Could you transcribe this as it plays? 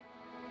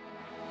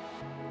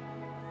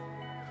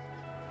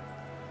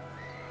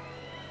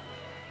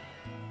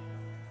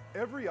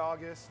Every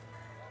August,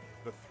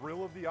 the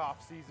thrill of the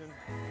off-season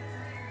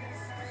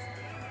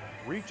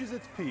reaches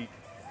its peak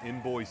in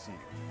Boise.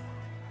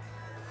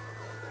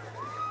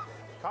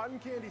 Cotton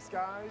candy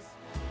skies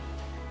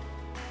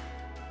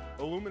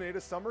illuminate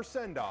a summer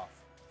send-off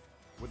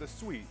with a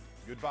sweet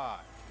goodbye.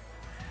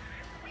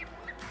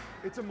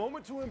 It's a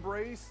moment to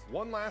embrace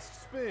one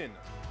last spin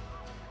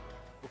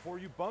before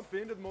you bump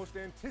into the most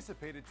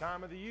anticipated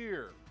time of the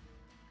year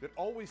that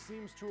always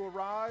seems to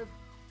arrive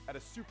at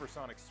a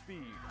supersonic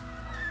speed.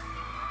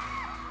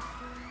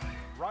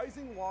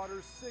 Rising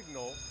waters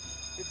signal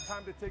it's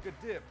time to take a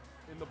dip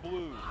in the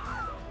blue.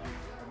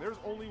 And there's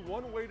only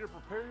one way to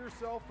prepare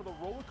yourself for the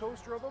roller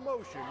coaster of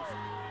emotions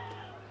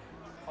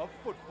of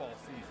football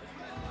season.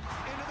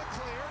 Into the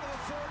clear, to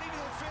the 40, to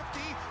the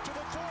 50, to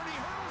the 40,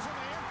 hurdles a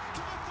man,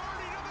 to the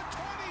 30, to the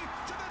 20,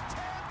 to the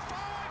 10,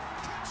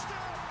 5,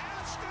 touchdown,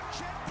 Ashton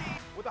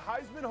Jetty. With a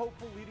Heisman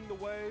hopeful leading the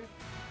way,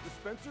 the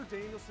Spencer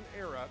Danielson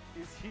era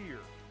is here,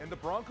 and the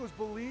Broncos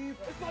believe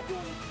it's not doing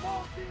the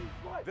small things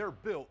right. They're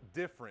built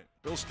different.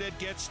 Bilstead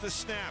gets the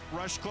snap,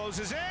 rush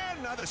closes in,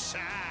 another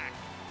sack.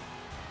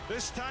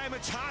 This time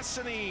it's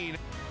Hassanin.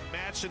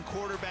 Madsen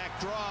quarterback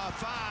draw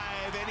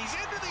 5, and he's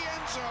into the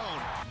end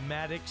zone.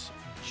 Maddox,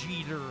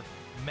 Jeter,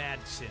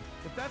 Madsen.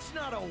 If that's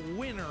not a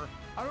winner,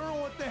 I don't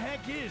know what the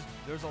heck is.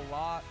 There's a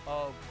lot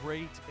of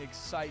great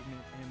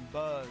excitement and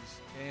buzz,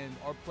 and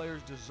our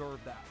players deserve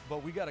that.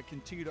 But we got to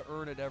continue to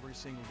earn it every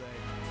single day.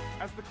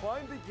 As the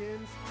climb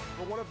begins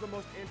for one of the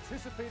most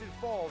anticipated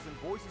falls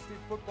in Boise State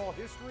football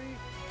history,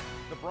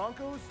 the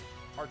Broncos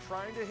are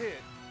trying to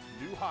hit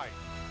new heights.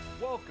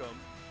 Welcome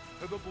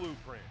to the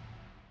Blueprint.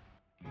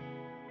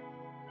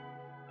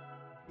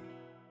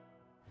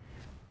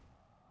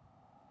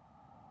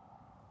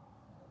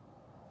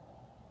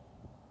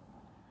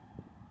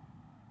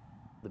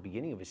 The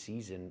beginning of a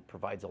season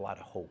provides a lot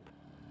of hope.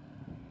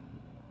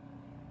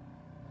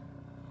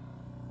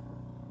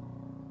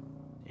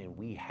 And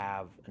we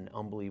have an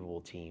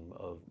unbelievable team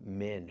of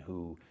men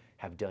who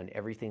have done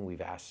everything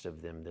we've asked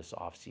of them this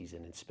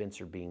offseason, and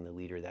Spencer being the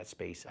leader of that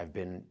space. I've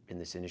been in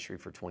this industry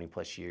for 20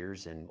 plus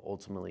years, and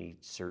ultimately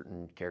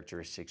certain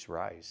characteristics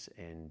rise,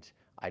 and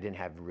I didn't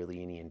have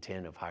really any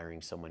intent of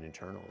hiring someone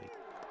internally.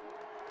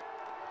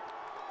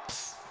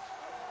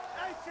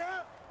 Hey,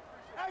 champ!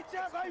 Hey,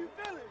 champ, how you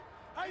feeling?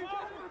 How you feeling?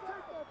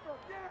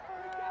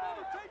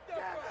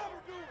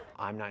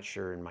 I'm not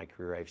sure in my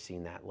career I've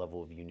seen that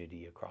level of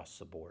unity across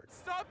the board.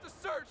 Stop the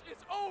search,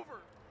 it's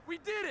over. We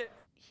did it.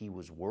 He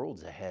was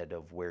worlds ahead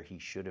of where he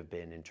should have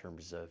been in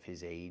terms of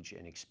his age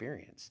and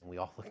experience. And we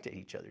all looked at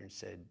each other and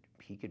said,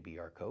 he could be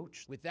our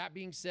coach. With that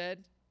being said,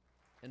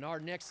 and our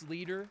next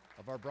leader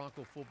of our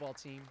Bronco football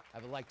team, I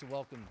would like to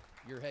welcome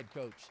your head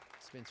coach,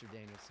 Spencer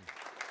Danielson.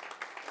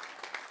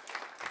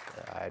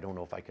 I don't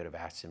know if I could have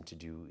asked him to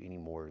do any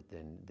more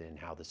than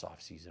how this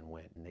offseason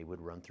went. And they would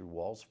run through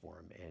walls for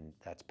him, and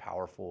that's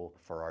powerful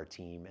for our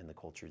team and the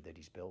culture that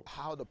he's built.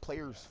 How the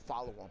players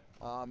follow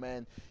him.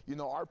 And, you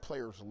know, our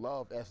players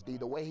love SD,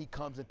 the way he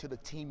comes into the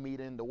team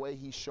meeting, the way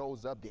he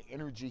shows up, the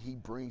energy he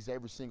brings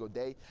every single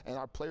day. And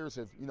our players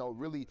have,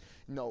 really,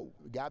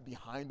 got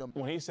behind him.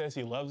 When he says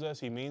he loves us,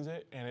 he means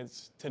it. And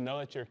it's to know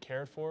that you're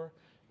cared for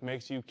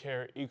makes you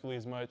care equally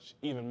as much,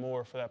 even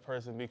more for that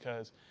person,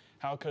 because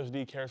how Coach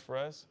D cares for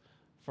us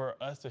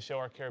to show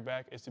our care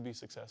back is to be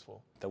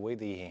successful. The way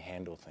that he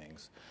handles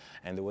things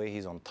and the way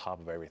he's on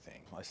top of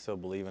everything. I still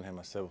believe in him.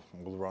 I still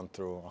will run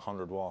through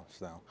 100 walls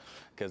now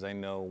because I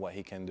know what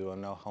he can do. I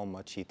know how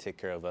much he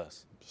takes care of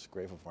us. I'm just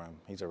grateful for him.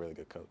 He's a really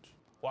good coach.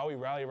 Why we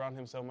rally around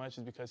him so much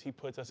is because he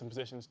puts us in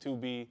positions to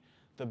be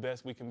the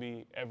best we can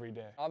be every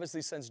day.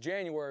 Obviously, since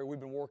January, we've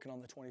been working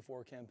on the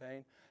 24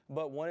 campaign,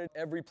 but wanted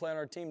every player on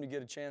our team to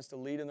get a chance to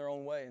lead in their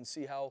own way and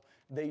see how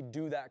they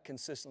do that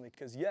consistently.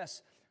 Because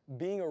yes,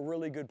 being a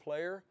really good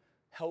player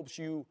helps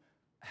you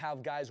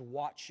have guys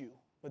watch you,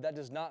 but that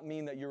does not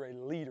mean that you're a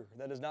leader.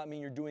 That does not mean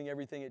you're doing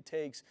everything it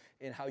takes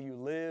in how you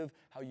live,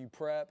 how you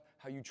prep,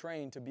 how you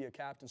train to be a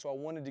captain. So I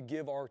wanted to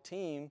give our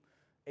team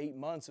 8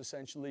 months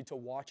essentially to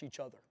watch each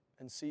other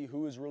and see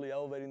who is really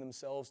elevating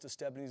themselves to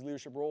step in these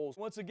leadership roles.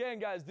 Once again,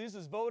 guys, this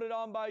is voted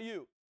on by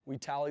you. We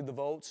tallied the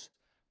votes.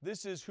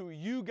 This is who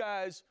you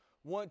guys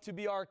want to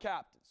be our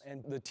captains.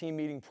 And the team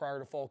meeting prior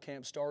to fall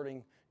camp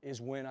starting is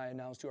when I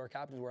announced to our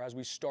captains, where as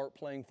we start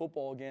playing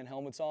football again,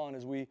 helmets on,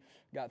 as we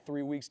got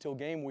 3 weeks till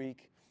game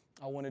week,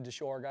 I wanted to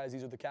show our guys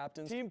these are the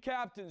captains. Team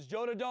captains,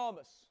 Jonah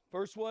Dalmas.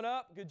 First one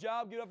up, good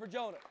job, give it up for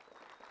Jonah.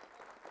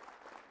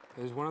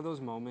 It was one of those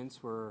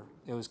moments where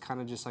it was kind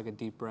of just like a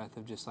deep breath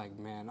of just like,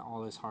 man,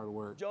 all this hard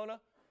work.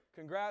 Jonah,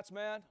 congrats,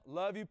 man.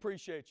 Love you,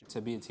 appreciate you.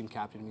 To be a team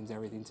captain means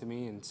everything to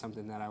me and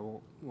something that I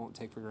won't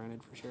take for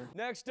granted for sure.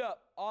 Next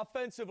up,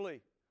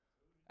 offensively,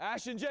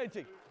 Ashton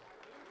Jetty.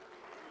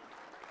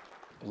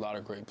 A lot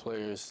of great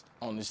players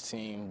on this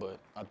team, but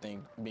I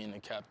think being the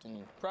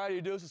captain, proud of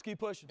you, Deuce. Let's keep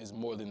pushing. Is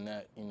more than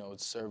that.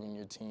 It's serving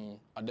your team.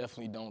 I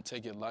definitely don't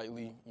take it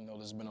lightly.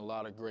 There's been a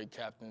lot of great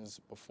captains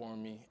before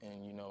me,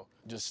 and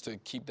just to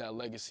keep that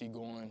legacy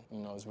going,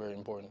 is very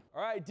important.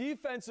 All right,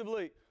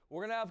 defensively,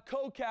 we're gonna have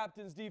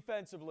co-captains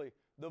defensively.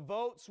 The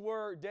votes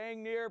were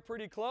dang near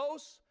pretty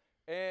close,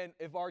 and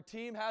if our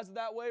team has it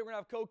that way, we're going to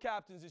have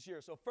co-captains this year.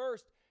 So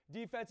first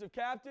defensive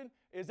captain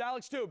is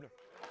Alex Tubner.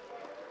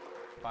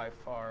 By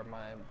far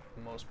my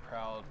most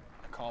proud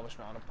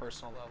accomplishment on a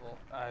personal level.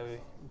 I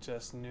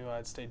just knew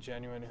I'd stay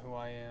genuine in who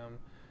I am,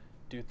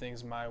 do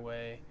things my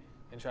way,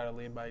 and try to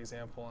lead by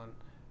example.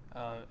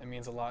 And it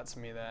means a lot to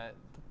me that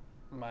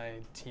my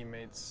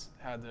teammates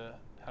had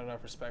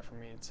enough respect for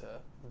me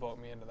to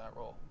vote me into that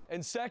role.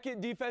 And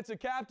second defensive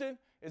captain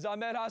is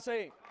Ahmed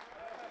Hussein.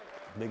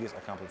 Biggest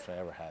accomplishment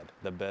I ever had.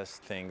 The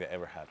best thing that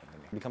ever happened to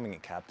me. Becoming a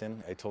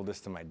captain, I told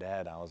this to my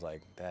dad. I was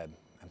like, Dad,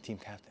 I'm team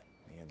captain.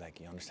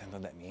 You understand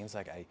what that means?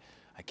 Like, I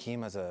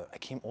came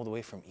all the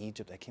way from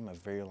Egypt. I came a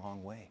very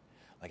long way.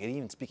 Like, I didn't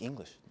even speak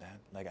English, Dad.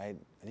 Like, I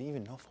didn't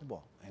even know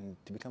football. And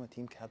to become a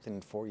team captain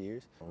in 4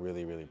 years, I'm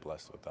really, really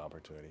blessed with the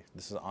opportunity.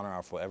 This is an honor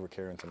I'll forever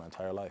carry into my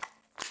entire life.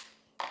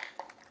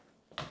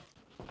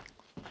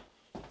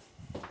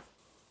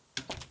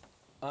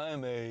 I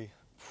am a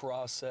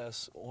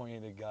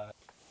process-oriented guy.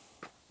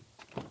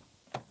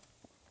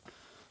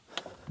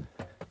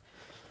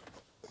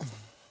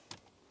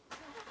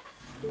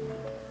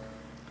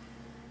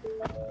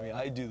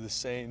 I do the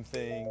same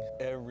thing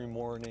every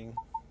morning.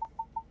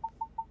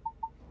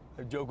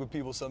 I joke with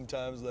people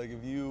sometimes, like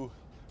no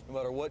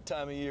matter what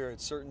time of year,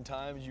 at certain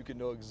times you can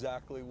know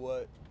exactly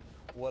what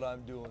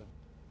I'm doing.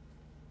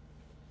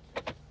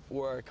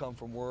 Where I come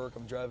from work,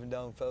 I'm driving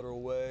down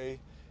Federal Way,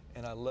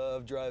 and I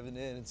love driving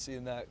in and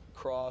seeing that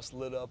cross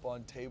lit up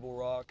on Table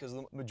Rock, because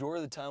the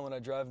majority of the time when I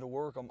drive to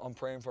work, I'm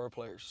praying for our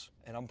players,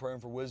 and I'm praying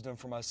for wisdom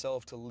for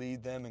myself to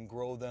lead them and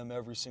grow them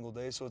every single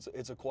day. So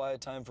it's a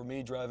quiet time for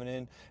me driving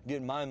in,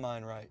 getting my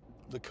mind right.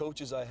 The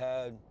coaches I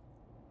had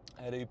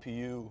at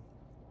APU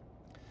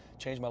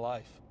changed my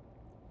life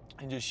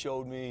and just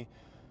showed me,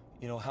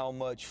 how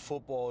much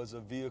football is a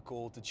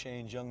vehicle to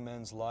change young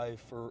men's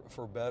life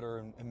for better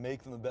and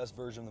make them the best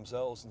version of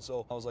themselves. And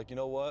so I was like, you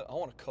know what? I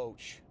want to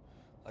coach.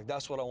 Like,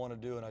 that's what I want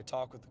to do. And I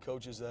talked with the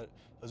coaches at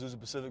Azusa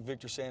Pacific,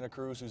 Victor Santa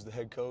Cruz, who's the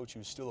head coach,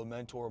 who's still a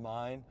mentor of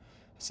mine.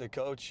 I said,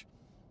 Coach,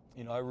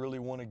 I really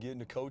want to get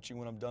into coaching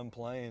when I'm done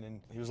playing.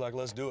 And he was like,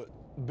 let's do it.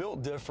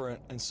 Built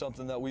different, and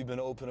something that we've been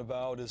open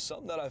about, is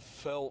something that I've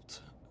felt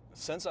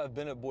since I've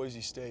been at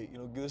Boise State.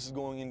 This is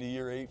going into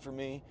year 8 for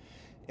me.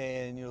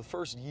 And, the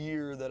first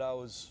year that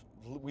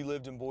we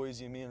lived in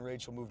Boise, and me and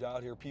Rachel moved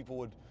out here, people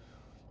would,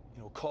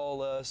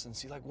 call us and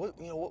see, like,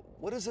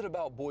 what is it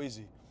about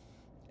Boise?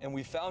 And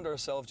we found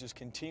ourselves just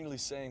continually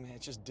saying, man,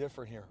 it's just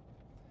different here.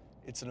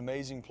 It's an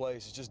amazing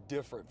place. It's just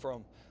different,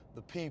 from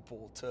the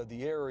people to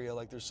the area.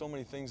 Like, there's so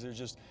many things that are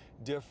just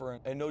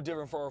different, and no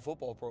different for our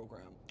football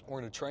program. We're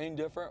going to train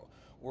different.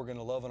 We're going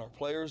to love on our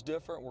players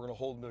different. We're going to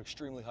hold them to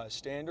extremely high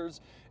standards,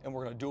 and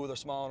we're going to do it with a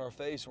smile on our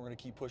face, and we're going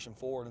to keep pushing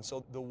forward. And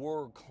so the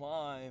word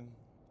climb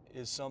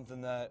is something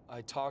that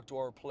I talk to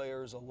our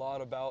players a lot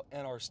about,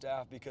 and our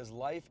staff, because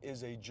life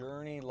is a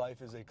journey,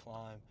 life is a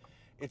climb.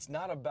 It's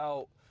not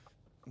about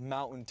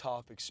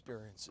mountaintop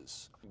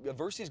experiences.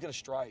 Adversity is going to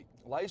strike.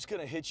 Life's going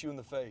to hit you in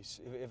the face.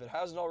 If it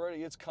hasn't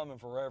already, it's coming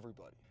for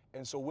everybody.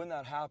 And so when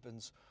that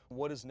happens,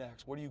 what is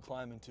next? What are you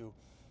climbing to?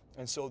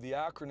 And so the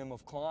acronym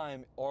of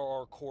CLIMB are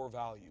our core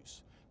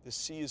values. The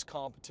C is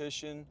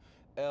competition,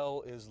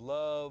 L is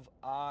love,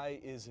 I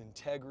is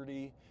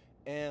integrity,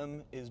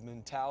 M is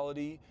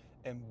mentality,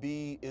 and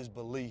B is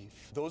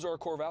belief. Those are our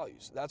core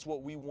values. That's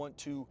what we want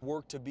to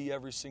work to be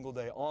every single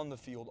day, on the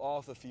field,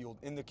 off the field,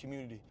 in the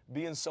community.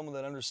 Being someone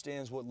that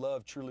understands what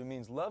love truly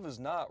means. Love is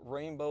not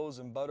rainbows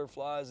and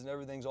butterflies and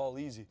everything's all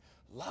easy.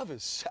 Love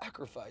is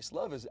sacrifice.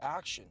 Love is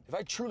action. If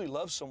I truly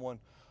love someone,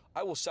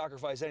 I will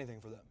sacrifice anything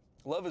for them.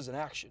 Love is an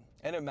action.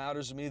 And it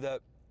matters to me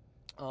that,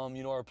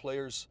 our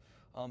players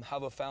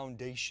have a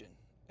foundation.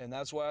 And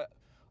that's why,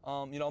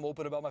 I'm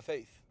open about my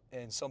faith.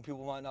 And some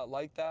people might not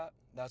like that.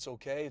 That's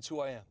okay. It's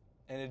who I am.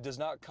 And it does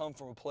not come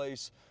from a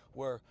place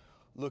where,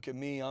 look at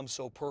me, I'm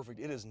so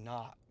perfect. It is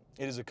not.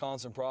 It is a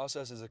constant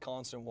process. It's a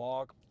constant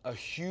walk. A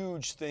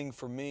huge thing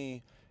for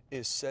me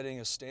is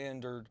setting a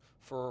standard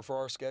for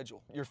our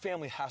schedule. Your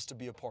family has to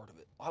be a part of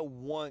it. I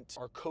want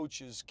our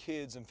coaches,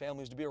 kids, and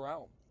families to be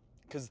around,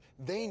 because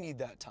they need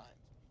that time.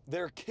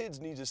 Their kids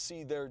need to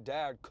see their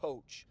dad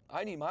coach.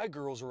 I need my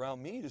girls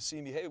around me to see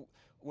me. Hey,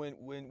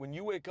 when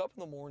you wake up in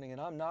the morning and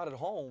I'm not at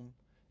home,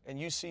 and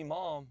you see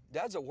Mom,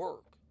 Dad's at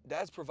work.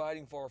 Dad's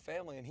providing for our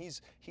family, and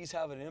he's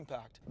having an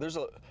impact. There's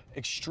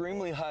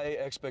extremely high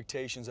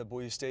expectations at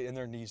Boise State, and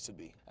there needs to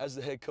be. As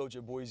the head coach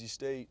at Boise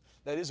State,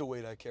 that is a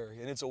weight I carry,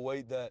 and it's a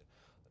weight that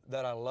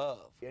I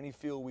love. Any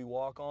field we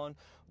walk on,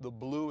 the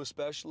blue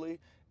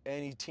especially,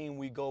 any team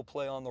we go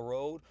play on the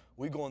road,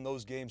 we go in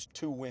those games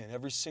to win,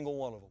 every single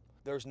one of them.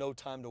 There's no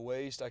time to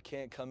waste. I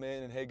can't come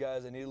in and, hey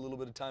guys, I need a little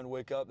bit of time to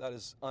wake up. That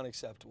is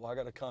unacceptable. I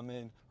got to come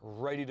in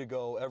ready to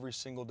go every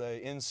single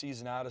day, in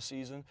season, out of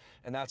season,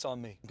 and that's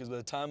on me. Because by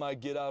the time I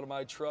get out of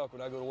my truck,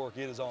 when I go to work,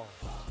 it is on.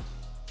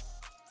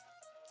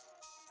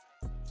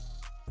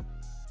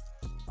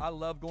 I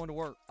love going to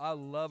work. I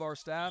love our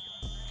staff.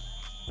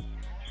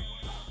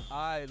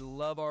 I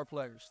love our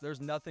players. There's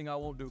nothing I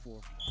won't do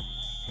for them.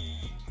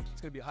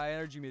 It's going to be high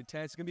energy, going to be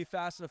intense. It's going to be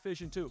fast and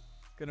efficient, too.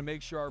 Going to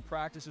make sure our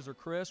practices are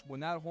crisp. When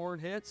that horn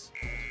hits,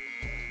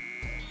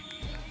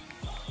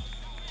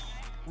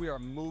 we are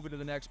moving to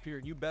the next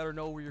period. You better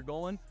know where you're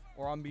going,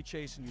 or I'm going to be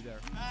chasing you there.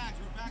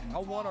 I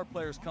want our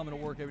players coming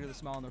to work every day with a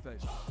smile on their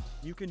face.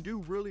 You can do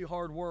really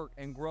hard work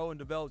and grow and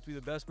develop to be the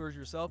best version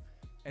of yourself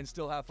and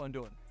still have fun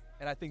doing it.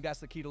 And I think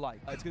that's the key to life.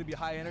 It's going to be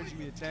high energy,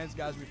 be intense,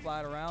 guys will be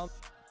flying around.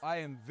 I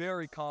am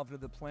very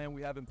confident the plan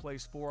we have in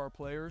place for our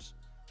players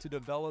to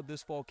develop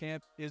this fall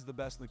camp is the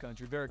best in the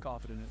country. Very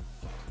confident in it.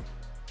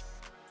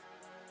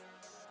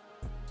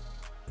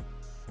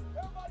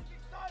 Everybody's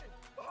excited,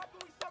 but how can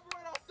we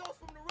separate ourselves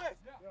from the rest?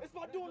 It's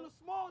by doing the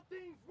small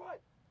things right.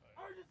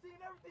 Urgency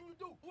in everything you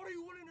do. What are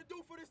you willing to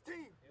do for this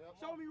team?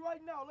 Show me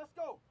right now. Let's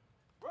go.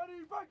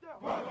 Ready, breakdown.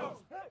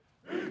 Broncos.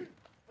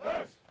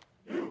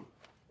 E-S-U.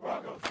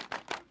 Broncos.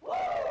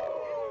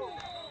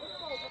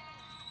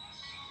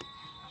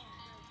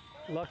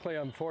 Luckily,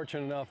 I'm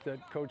fortunate enough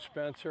that Coach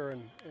Spencer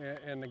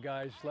and the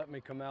guys let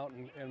me come out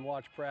and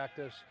watch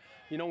practice.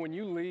 You know, when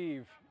you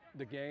leave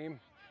the game,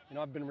 you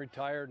know, I've been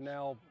retired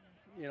now,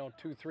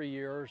 2-3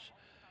 years.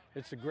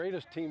 It's the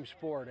greatest team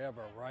sport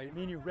ever, right?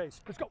 Me and you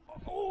race. Let's go.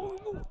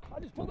 Oh,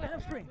 I just pulled a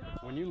hamstring.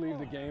 When you leave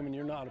the game and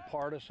you're not a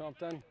part of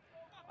something,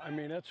 I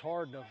mean, it's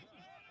hard to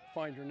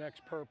find your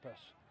next purpose.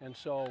 And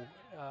so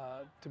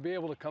to be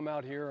able to come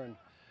out here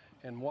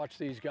and watch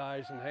these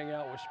guys and hang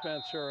out with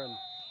Spencer and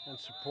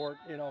support,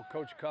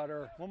 Coach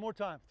Cutter. One more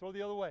time. Throw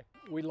the other way.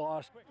 We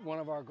lost one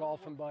of our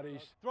golfing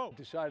buddies. Throw.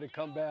 Decided to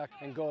come back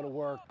and go to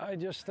work. I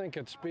just think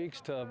it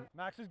speaks to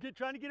Max is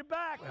trying to get it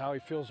back. How he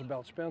feels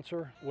about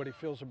Spencer, what he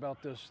feels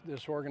about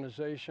this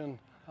organization,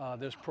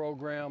 this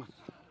program,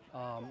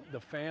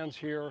 the fans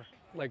here.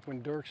 Like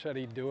when Dirk said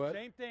he'd do it.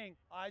 Same thing,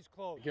 eyes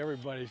closed.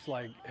 Everybody's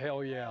like,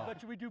 hell yeah. I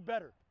bet you we do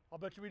better. I'll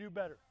bet you we do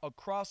better.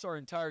 Across our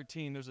entire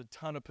team, there's a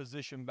ton of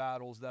position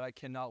battles that I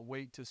cannot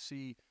wait to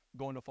see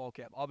going to fall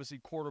camp. Obviously,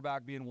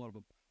 quarterback being one of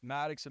them.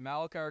 Maddox and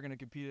Malachi are going to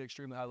compete at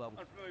extremely high level.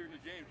 Unfamiliar with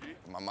the game,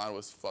 G. My mind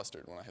was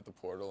flustered when I hit the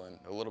portal and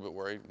a little bit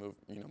worried.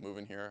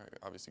 Moving here.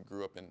 I obviously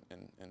grew up in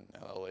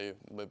LA,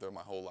 lived there my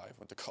whole life,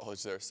 went to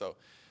college there, so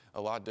a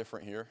lot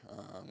different here,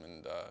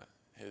 and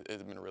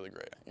it's been really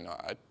great.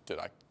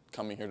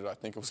 Coming here, did I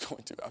think it was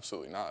going to?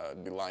 Absolutely not.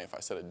 I'd be lying if I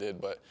said it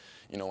did. But,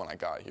 when I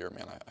got here,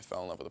 man, I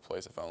fell in love with the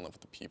place. I fell in love with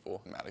the people.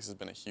 Maddox has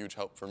been a huge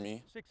help for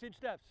me. 6-inch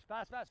steps.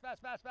 Fast,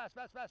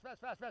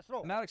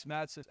 throw. Maddox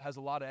Madsen has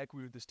a lot of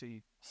equity with this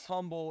team.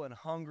 Humble and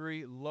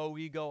hungry, low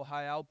ego,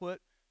 high output.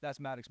 That's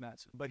Maddox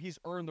Madsen. But he's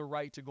earned the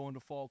right to go into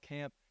fall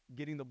camp,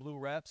 getting the blue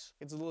reps.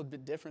 It's a little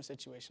bit different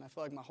situation. I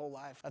feel like my whole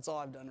life, that's all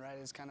I've done, right,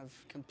 is kind of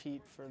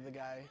compete for the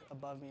guy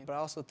above me. But I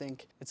also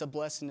think it's a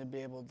blessing to be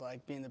able to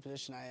be in the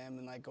position I am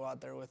and go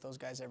out there with those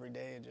guys every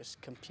day and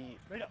just compete.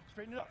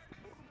 Straighten it up.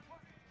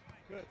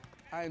 Good.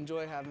 I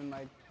enjoy having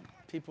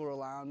people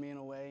rely on me in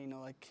a way,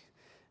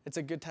 it's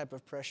a good type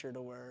of pressure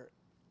to where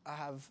I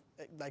have,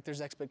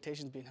 there's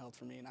expectations being held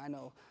for me, and I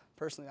know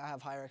personally I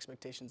have higher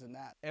expectations than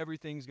that.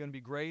 Everything's going to be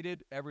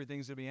graded,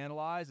 everything's going to be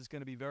analyzed, it's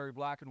going to be very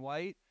black and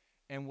white.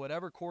 And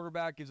whatever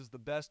quarterback gives us the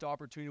best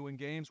opportunity to win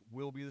games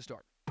will be the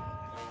start.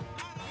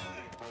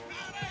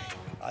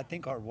 I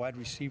think our wide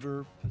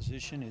receiver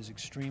position is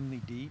extremely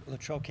deep.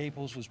 Latrell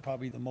Caples was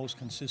probably the most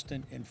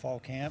consistent in fall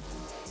camp.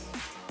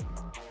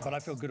 But I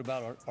feel good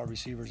about our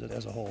receivers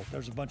as a whole.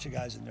 There's a bunch of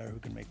guys in there who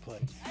can make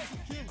plays.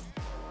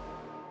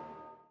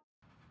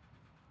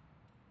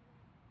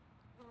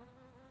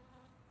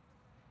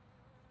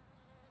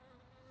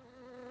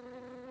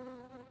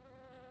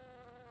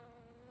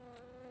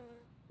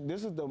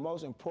 This is the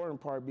most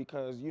important part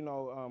because,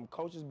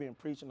 Coach has been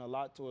preaching a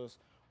lot to us.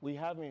 We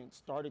haven't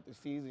started the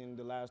season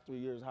the last 3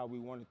 years how we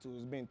wanted to.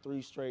 It's been 3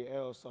 straight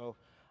L's. So,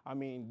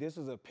 this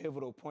is a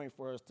pivotal point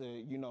for us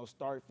to,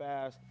 start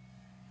fast.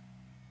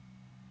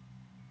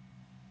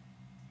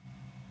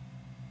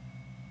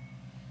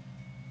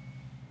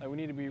 We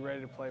need to be ready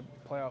to play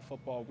playoff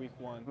football week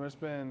 1. There's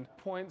been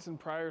points in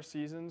prior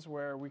seasons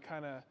where we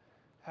kind of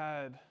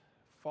had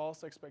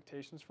false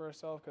expectations for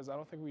ourselves because I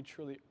don't think we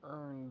truly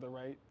earned the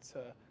right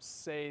to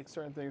say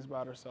certain things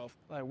about ourselves.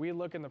 We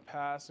look in the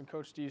past, and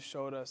Coach D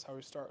showed us how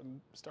we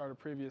started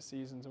previous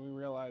seasons, and we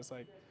realized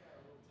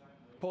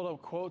pulled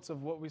up quotes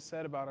of what we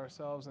said about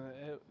ourselves, and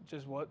it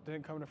just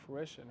didn't come to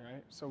fruition,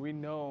 right? So we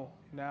know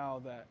now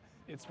that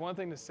it's one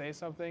thing to say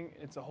something,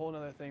 it's a whole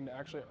other thing to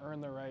actually earn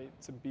the right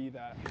to be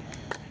that.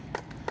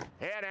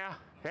 Here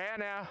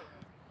now.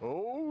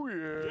 Oh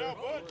yeah. Yeah,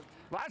 bud.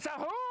 What's a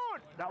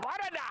hoot? Now what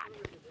a dot.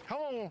 Come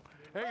on.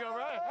 There you go,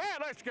 brother. Hey,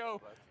 let's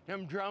go.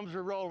 Them drums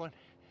are rolling.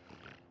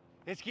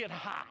 It's getting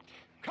hot.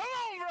 Come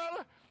on,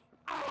 brother.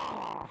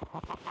 Oh.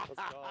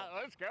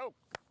 Let's go.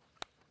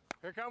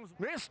 Here comes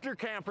Mr.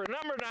 Camper,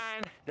 number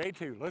 9, day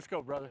 2. Let's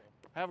go, brother.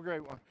 Have a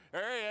great one.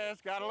 There he is.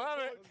 Gotta love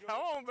it. Come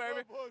on,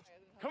 baby.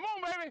 Come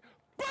on, baby.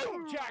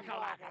 Boom,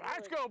 chakalaka.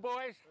 Let's go,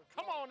 boys.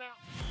 Come on now.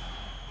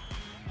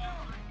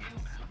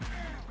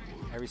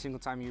 Every single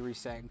time you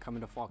reset and come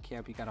into fall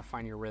camp, you got to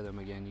find your rhythm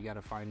again. You got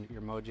to find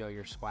your mojo,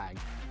 your swag.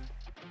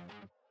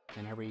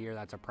 And every year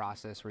that's a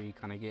process where you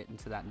kind of get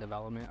into that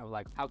development of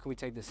like, how can we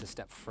take this a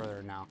step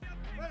further now?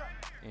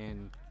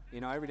 And you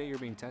know, every day you're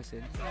being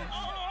tested.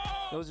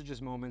 Those are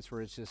just moments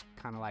where it's just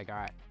kind of like, all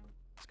right,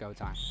 it's go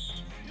time.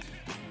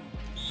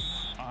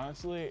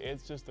 Honestly,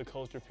 it's just the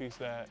culture piece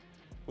that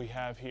we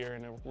have here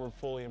and we're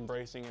fully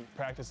embracing, and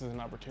practice is an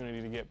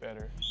opportunity to get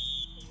better.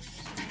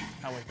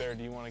 How much better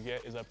do you want to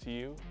get is up to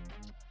you.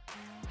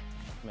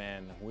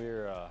 Man,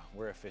 we're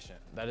efficient.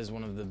 That is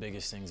one of the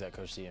biggest things that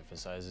Coach D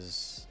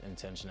emphasizes,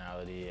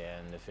 intentionality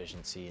and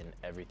efficiency in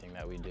everything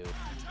that we do.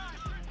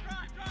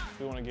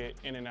 We want to get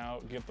in and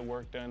out, get the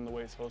work done the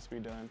way it's supposed to be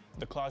done.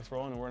 The clock's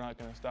rolling and we're not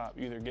going to stop.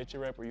 You either get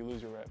your rep or you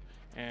lose your rep.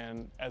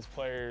 And as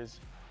players,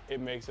 it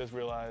makes us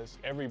realize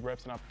every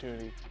rep's an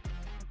opportunity.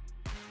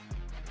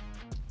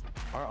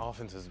 Our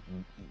offense is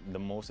the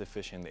most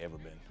efficient they've ever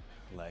been.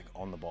 Like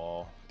on the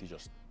ball, they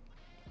just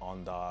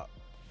on dot,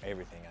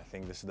 everything. I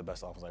think this is the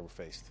best offense I ever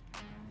faced.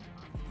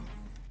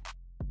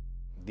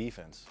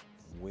 Defense,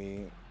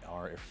 we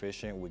are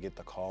efficient, we get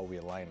the call, we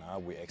line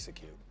up, we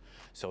execute.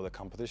 So the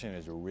competition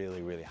is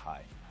really, really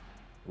high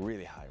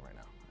right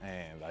now,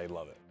 and I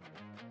love it.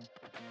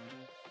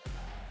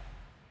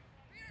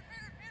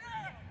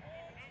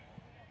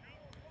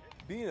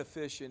 Being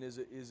efficient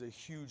is a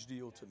huge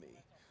deal to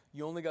me.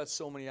 You only got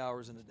so many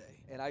hours in a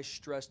day, and I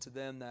stress to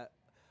them that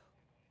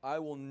I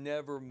will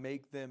never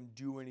make them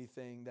do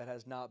anything that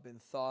has not been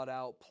thought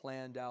out,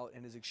 planned out,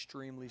 and is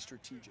extremely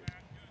strategic.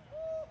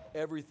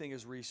 Everything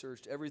is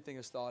researched, everything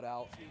is thought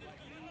out.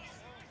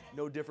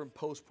 No different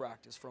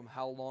post-practice, from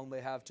how long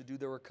they have to do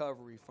their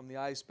recovery, from the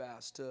ice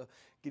baths to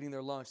getting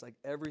their lunch. Like,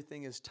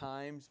 everything is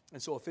timed,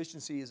 and so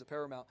efficiency is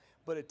paramount,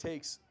 but it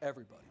takes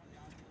everybody.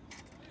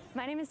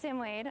 My name is Sam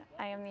Wade.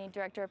 I am the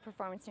Director of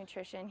Performance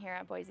Nutrition here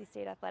at Boise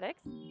State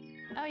Athletics.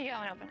 Oh, you got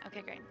one open.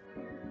 Okay, great.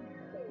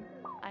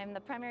 I'm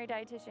the primary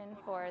dietitian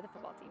for the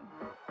football team.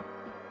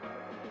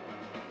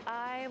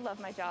 I love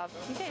my job.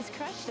 You guys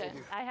crushed it.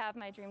 I have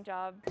my dream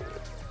job.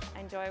 I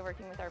enjoy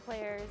working with our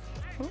players.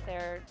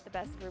 They're the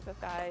best group of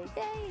guys.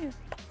 Yay!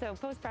 So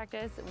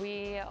post-practice,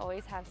 we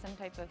always have some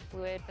type of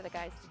fluid for the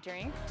guys to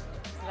drink.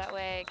 So that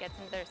way it gets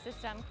into their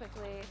system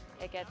quickly,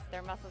 it gets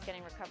their muscles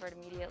getting recovered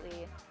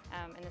immediately,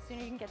 and the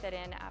sooner you can get that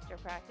in after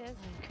practice,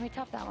 Can we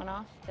top that one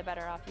off? the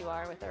better off you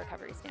are with a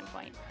recovery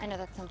standpoint. I know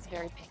that sounds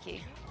very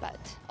picky, but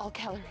all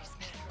calories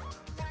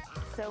matter.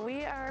 So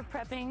we are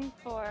prepping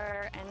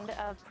for end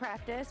of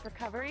practice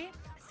recovery.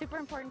 Super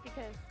important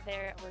because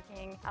they're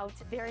working out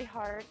very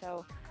hard,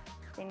 so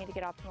they need to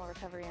get optimal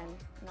recovery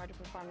in order to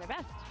perform their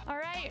best. All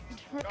right,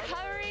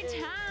 recovery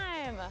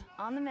time.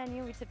 On the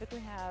menu, we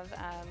typically have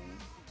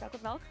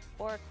chocolate milk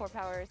or Core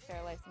Powers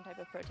Fairlife, some type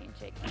of protein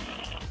shake.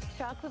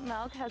 Chocolate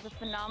milk has a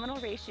phenomenal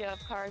ratio of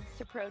carbs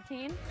to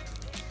protein,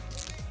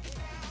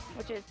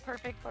 which is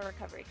perfect for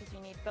recovery because you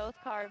need both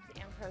carbs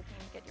and protein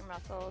to get your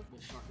muscles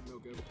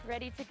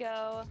ready to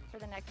go for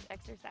the next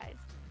exercise.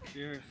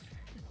 Cheers.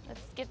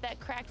 Let's get that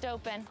cracked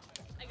open.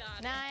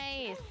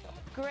 Nice.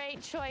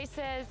 Great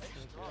choices.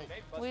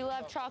 We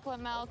love chocolate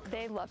milk.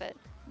 They love it.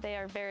 They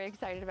are very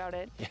excited about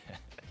it.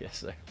 Yes,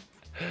 sir.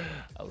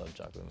 I love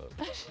chocolate milk.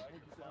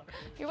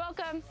 You're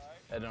welcome.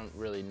 I don't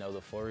really know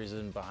the full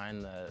reason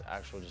behind the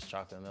actual just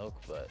chocolate milk,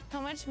 but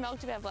How much milk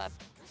do we have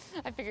left?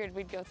 I figured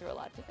we'd go through a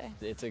lot today.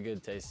 it's a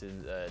good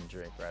tasting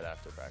drink right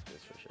after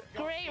practice for sure.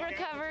 Great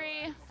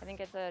recovery. I think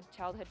it's a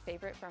childhood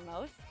favorite for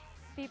most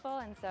people,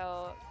 and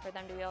so for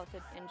them to be able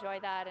to enjoy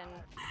that and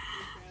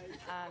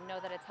know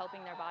that it's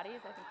helping their bodies,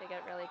 I think they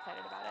get really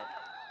excited about it.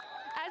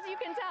 As you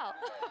can tell.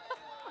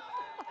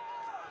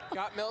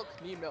 Got milk,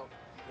 need milk.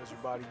 Does your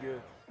body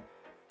good?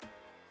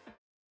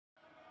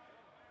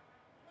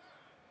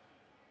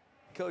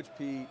 Coach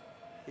Pete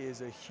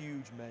is a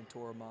huge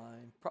mentor of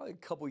mine. Probably a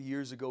couple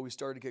years ago, we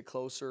started to get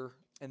closer.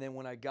 And then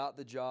when I got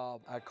the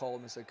job, I called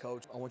him and said,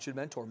 Coach, I want you to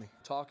mentor me.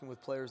 Talking with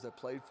players that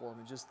played for him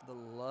and just the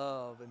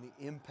love and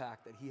the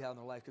impact that he had in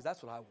their life, because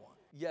that's what I want.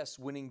 Yes,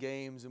 winning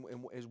games and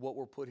is what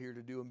we're put here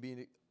to do and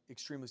being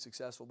extremely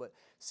successful, but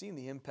seeing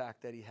the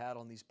impact that he had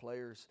on these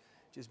players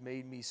just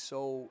made me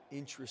so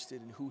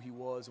interested in who he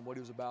was and what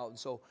he was about. And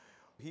so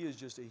he is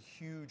just a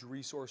huge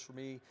resource for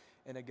me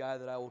and a guy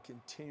that I will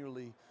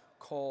continually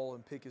call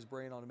and pick his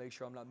brain on to make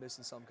sure I'm not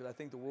missing something, because I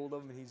think the world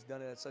of him, and he's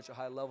done it at such a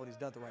high level, and he's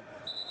done it the right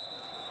way.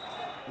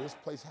 This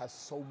place has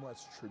so much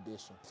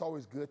tradition. It's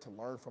always good to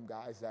learn from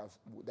guys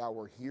that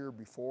were here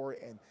before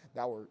and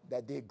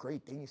that did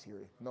great things here.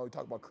 You know, we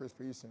talk about Chris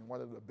Peterson,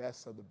 one of the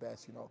best of the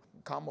best. You know,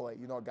 Kamala,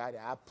 you know, a guy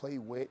that I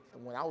played with.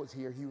 And when I was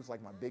here, he was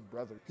like my big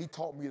brother. He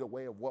taught me the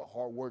way of what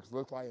hard work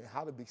looks like and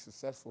how to be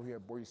successful here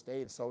at Boise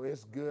State. So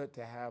it's good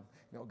to have,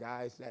 you know,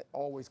 guys that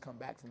always come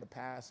back from the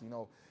past, you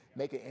know,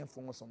 make an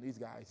influence on these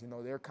guys. You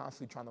know, they're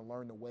constantly trying to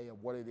learn the way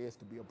of what it is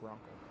to be a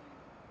Bronco.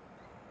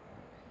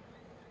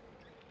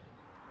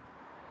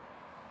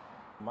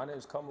 My name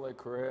is Kamala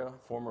Correa,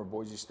 former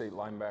Boise State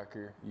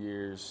linebacker,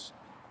 years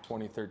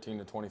 2013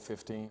 to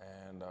 2015,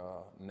 and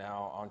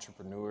now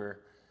entrepreneur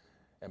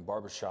and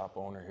barbershop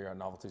owner here at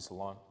Novelty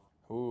Salon.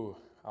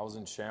 I was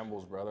in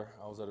shambles, brother.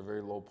 I was at a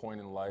very low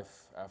point in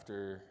life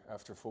after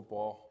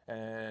football.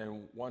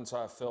 And once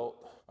I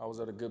felt I was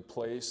at a good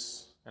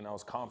place and I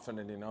was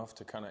confident enough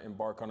to kind of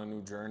embark on a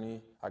new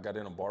journey, I got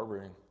in a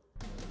barbering.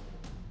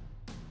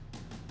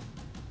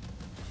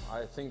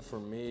 I think for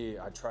me,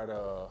 I try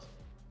to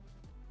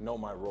know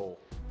my role.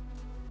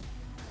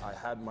 I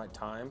had my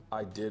time,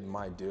 I did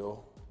my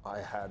deal, I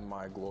had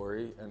my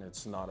glory, and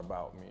it's not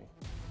about me.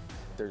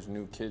 There's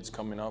new kids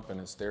coming up and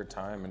it's their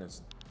time and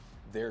it's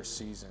their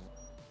season.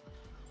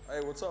 Hey,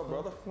 what's up,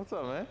 brother? What's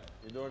up, man?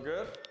 You doing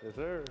good? Yes,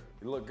 sir.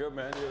 You look good,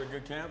 man. You had a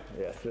good camp?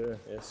 Yes, sir.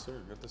 Yes, sir.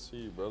 Good to see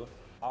you, brother.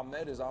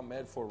 Ahmed is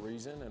Ahmed for a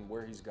reason, and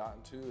where he's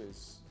gotten to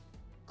is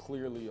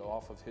clearly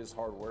off of his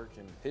hard work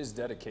and his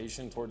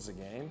dedication towards the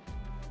game.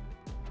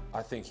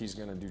 I think he's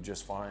gonna do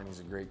just fine. He's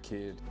a great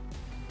kid.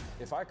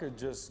 If I could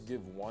just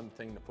give one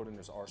thing to put in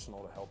his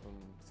arsenal to help him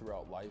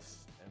throughout life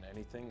and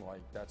anything,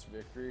 like, that's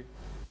victory.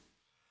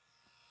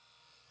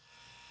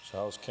 So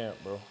how's camp,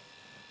 bro?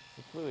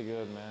 It's really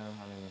good, man.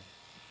 I mean,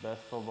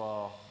 best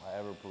football I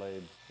ever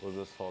played was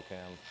this fall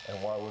camp.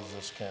 And why was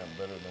this camp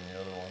better than the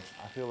other ones?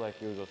 I feel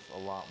like it was just a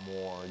lot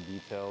more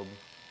detailed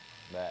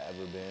than I've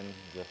ever been.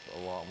 Just a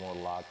lot more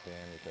locked in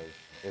because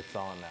it's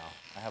on now.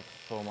 I have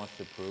so much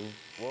to prove.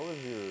 What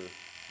was your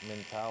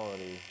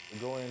mentality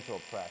going into a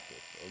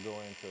practice or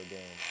going into a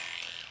game?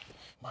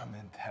 My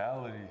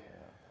mentality,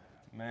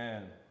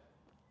 man.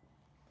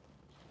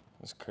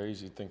 It's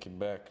crazy thinking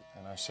back.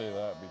 And I say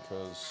that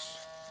because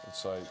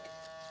it's like,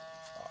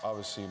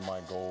 obviously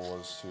my goal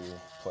was to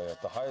play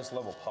at the highest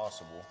level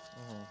possible.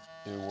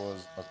 It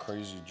was a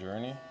crazy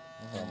journey.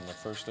 The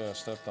first day I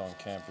stepped on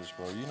campus,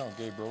 bro, you know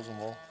Gabe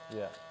Rosenwald?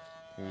 Yeah.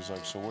 He was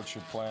like, so what's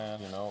your plan?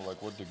 You know, like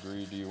what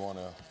degree do you want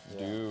to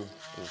do?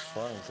 It was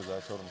funny because I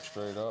told him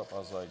straight up, I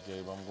was like,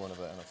 Gabe, I'm going to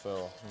the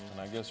NFL. And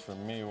I guess for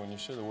me, when you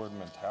say the word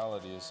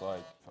mentality, it's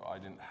like, I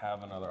didn't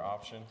have another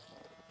option.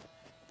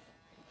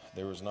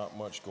 There was not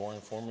much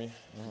going for me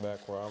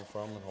back where I'm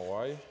from in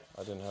Hawaii.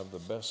 I didn't have the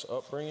best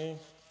upbringing,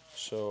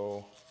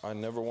 so I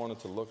never wanted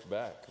to look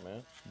back,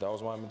 man. That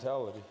was my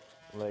mentality.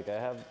 Like, I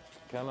have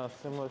kind of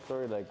similar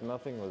story, like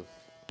nothing was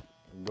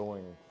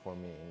going for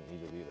me in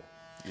Egypt either.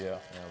 Yeah. You know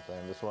what I'm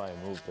saying? That's why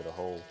I moved to the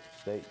whole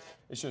States.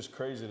 It's just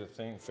crazy to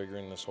think,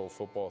 figuring this whole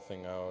football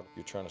thing out.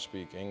 You're trying to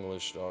speak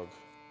English, dog.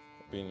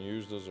 Being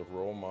used as a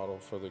role model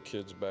for the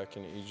kids back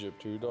in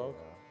Egypt too, dog.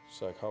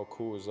 It's like, how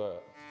cool is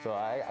that? So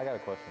I got a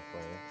question for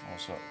you.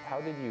 What's up? How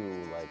did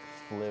you like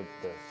flip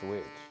the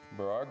switch?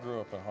 Bro, I grew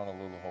up in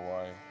Honolulu,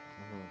 Hawaii.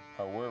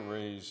 How we're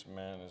raised,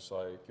 man, it's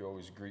like you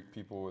always greet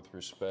people with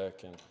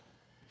respect and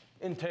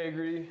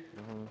integrity.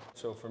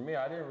 So for me,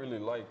 I didn't really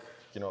like,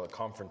 you know, the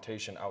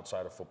confrontation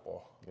outside of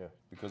football. Yeah.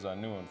 Because I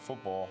knew in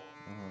football,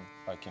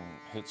 I can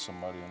hit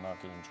somebody and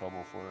not get in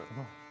trouble for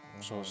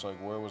it. So it's like,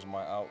 where was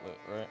my outlet,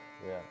 right?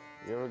 Yeah.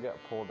 You ever get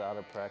pulled out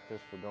of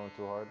practice for going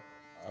too hard?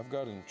 I've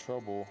got in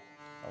trouble.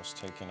 I was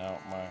taking out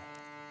my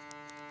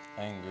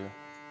anger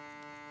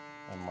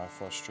and my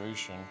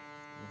frustration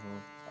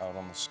out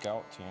on the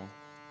scout team.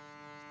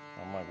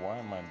 I'm like, why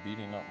am I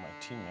beating up my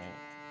teammate?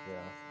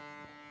 Yeah.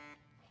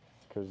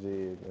 Because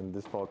in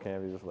this fall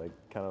camp, you just like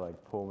kind of like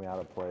pull me out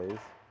of plays.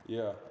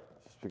 Yeah.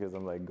 Just because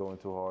I'm like going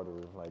too hard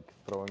or like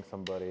throwing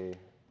somebody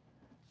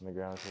on the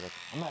ground. So like,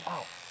 I'm not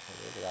out.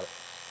 Okay, got it.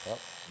 Yep.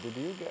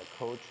 Did you get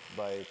coached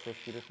by Chris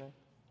Peterson?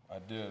 I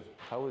did.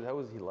 How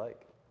was he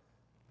like?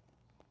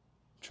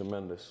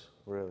 Tremendous.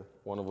 Really?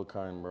 One of a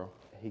kind, bro.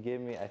 He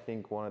gave me, I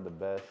think, one of the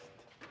best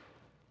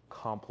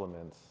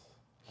compliments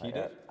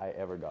I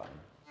ever gotten.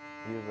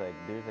 He was like,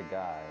 there's a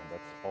guy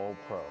that's all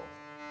pro.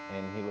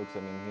 And he looks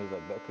at me and he was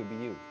like, that could be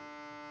you.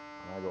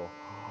 And I go,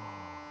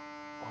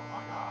 oh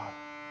my God.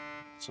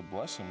 It's a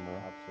blessing, bro.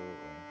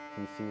 Absolutely.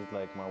 He sees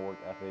like my work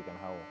ethic and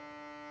how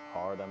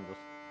hard I'm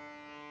just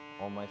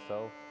on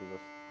myself to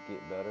just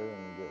get better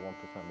and get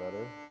 1%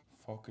 better.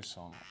 Focus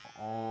on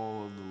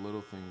all of the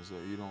little things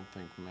that you don't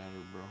think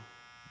matter, bro.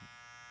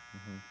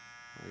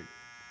 Like,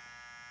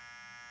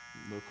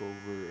 look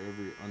over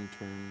every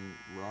unturned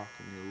rock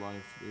in your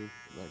life, dude.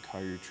 Like how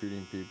you're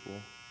treating people,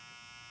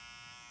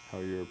 how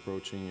you're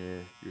approaching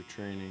your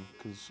training.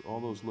 Because all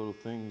those little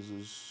things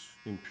is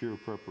in pure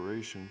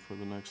preparation for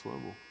the next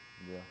level.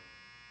 Yeah.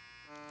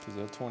 Because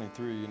at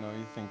 23, you know,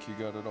 you think you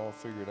got it all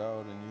figured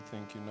out and you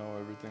think you know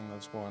everything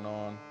that's going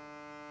on.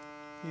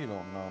 You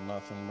don't know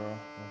nothing, bro.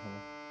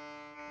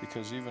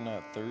 Because even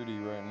at 30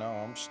 right now,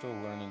 I'm still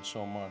learning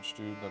so much,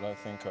 dude, that I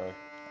think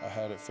I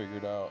had it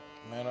figured out.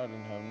 Man, I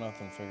didn't have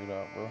nothing figured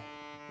out, bro.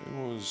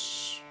 It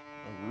was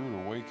a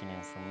rude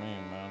awakening for me,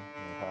 man.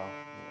 How?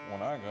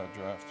 When I got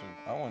drafted,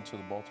 I went to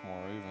the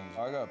Baltimore Ravens.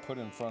 I got put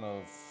in front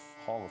of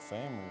Hall of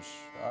Famers.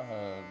 I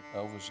had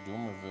Elvis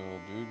Dumervil,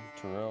 dude,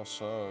 Terrell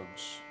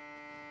Suggs,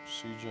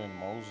 C.J.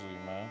 Mosley,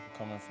 man,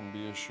 coming from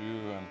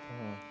BSU and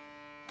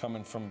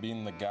coming from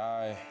being the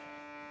guy,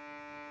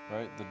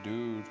 right, the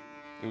dude.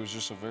 It was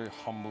just a very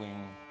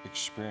humbling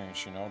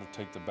experience, you know, to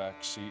take the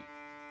back seat.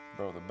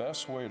 Bro, the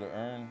best way to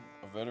earn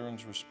a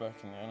veteran's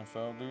respect in the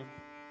NFL, dude,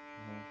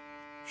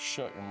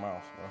 shut your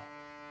mouth, bro.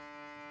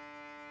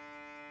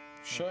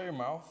 Shut your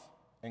mouth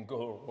and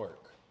go to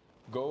work.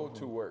 Go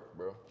to work,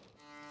 bro.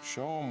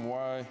 Show them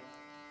why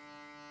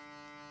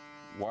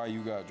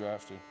you got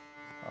drafted.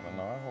 I don't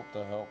know, I hope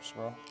that helps,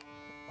 bro.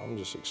 I'm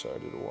just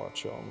excited to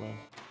watch y'all, man.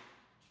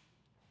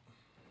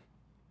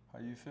 How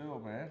you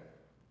feel, man?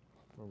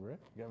 Oh, Rick,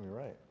 you got me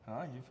right.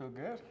 Huh, you feel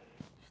good?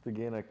 Just to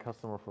gain a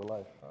customer for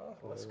life.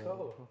 Let's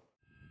go.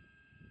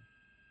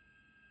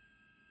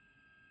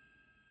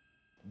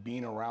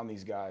 Being around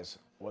these guys,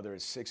 whether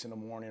it's 6 in the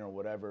morning or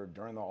whatever,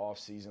 during the off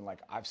season, like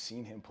I've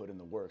seen him put in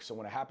the work. So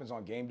when it happens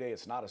on game day,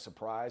 it's not a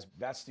surprise.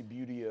 That's the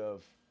beauty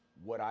of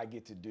what I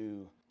get to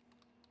do.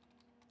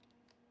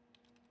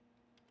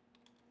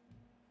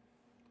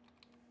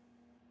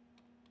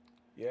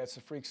 Yeah, it's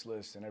a freaks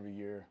list, and every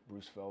year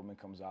Bruce Feldman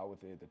comes out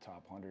with it, the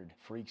top 100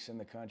 freaks in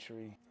the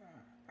country.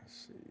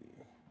 Let's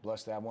see.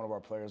 Blessed to have one of our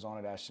players on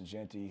it, Ashton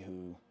Genty,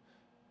 who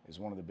is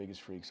one of the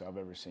biggest freaks I've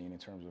ever seen in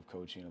terms of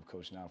coaching. I've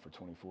coached now for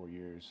 24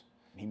 years.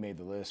 He made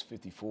the list,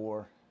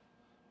 54.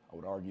 I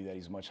would argue that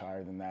he's much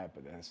higher than that,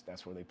 but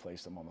that's where they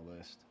placed him on the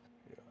list.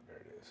 Yeah, there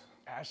it is.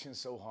 Ashton's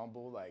so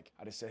humble. Like,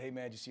 I just said, hey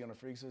man, did you see on the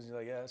freaks list? He's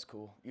like, yeah, that's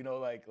cool. You know,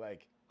 like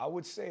I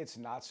would say it's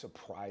not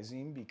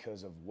surprising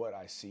because of what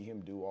I see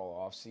him do all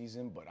off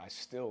season, but I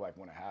still, like,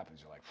 when it happens,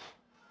 you're like,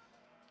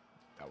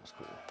 that was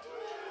cool.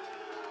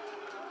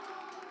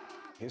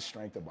 His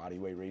strength to body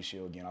weight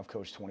ratio, again, I've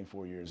coached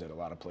 24 years at a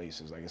lot of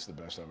places. Like, it's the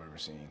best I've ever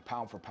seen.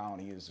 Pound for pound,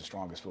 he is the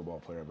strongest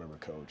football player I've ever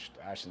coached.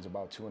 Ashton's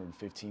about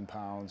 215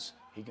 pounds.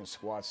 He can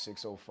squat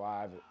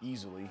 605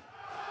 easily.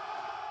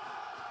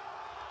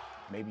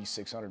 Maybe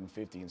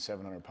 650 and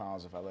 700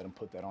 pounds if I let him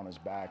put that on his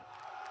back.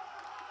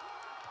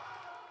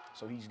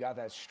 So he's got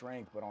that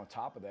strength, but on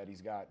top of that,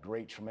 he's got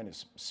great,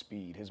 tremendous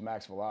speed. His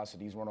max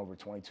velocity, he's run over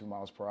 22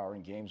 miles per hour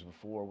in games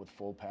before with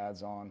full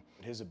pads on.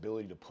 His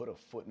ability to put a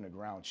foot in the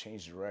ground,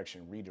 change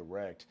direction,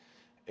 redirect,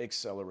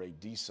 accelerate,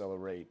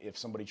 decelerate. If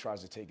somebody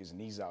tries to take his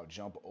knees out,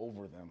 jump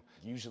over them.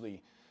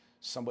 Usually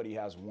somebody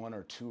has 1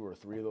 or 2 or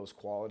 3 of those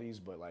qualities,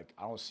 but like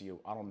I don't see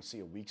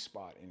a weak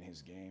spot in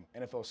his game.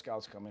 NFL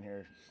scouts come in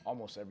here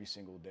almost every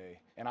single day,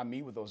 and I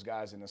meet with those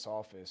guys in this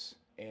office.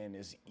 And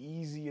as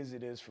easy as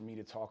it is for me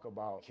to talk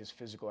about his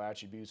physical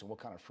attributes and what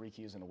kind of freak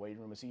he is in the weight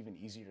room, it's even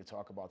easier to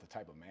talk about the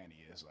type of man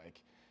he is. Like,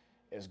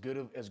 as good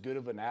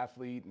of an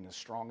athlete and as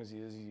strong as he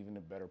is, he's even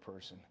a better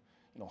person.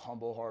 You know,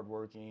 humble,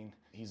 hardworking.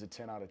 He's a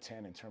 10 out of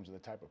 10 in terms of the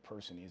type of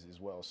person he is as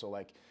well. So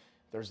like,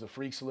 there's the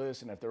freaks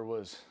list, and if there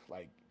was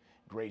like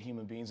great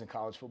human beings in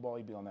college football,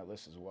 he'd be on that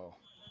list as well.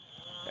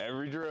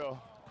 Every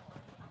drill,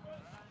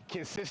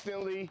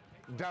 consistently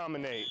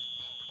dominate.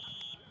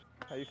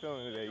 How you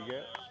feeling today? You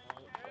good?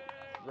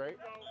 Great.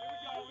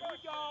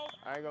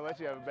 I ain't gonna let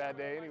you have a bad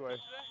day anyway.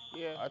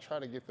 Yeah. I try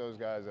to get those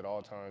guys at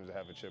all times to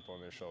have a chip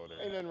on their shoulder.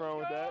 Ain't nothing wrong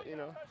with that, you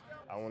know.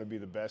 I want to be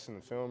the best in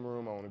the film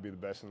room. I want to be the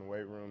best in the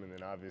weight room. And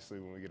then obviously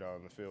when we get out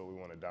on the field, we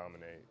want to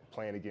dominate.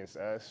 Playing against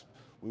us,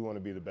 we want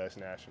to be the best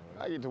nationally.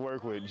 I get to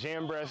work with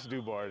Jam Breast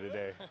Dubar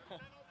today.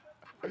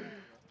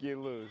 Get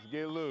loose,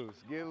 get loose,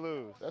 get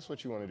loose. That's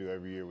what you want to do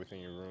every year within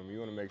your room. You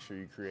want to make sure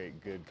you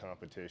create good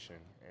competition.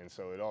 And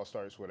so it all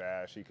starts with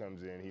Ash. He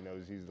comes in, he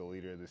knows he's the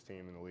leader of this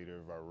team and the leader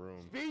of our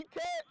room.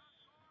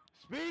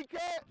 Speed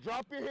cut,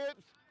 drop your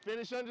hips,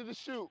 finish under the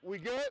shoot. We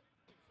good?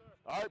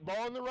 All right,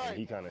 ball on the right. And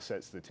he kind of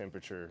sets the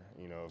temperature,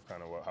 you know, of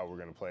kind of how we're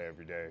going to play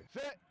every day.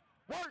 Set,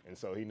 work. And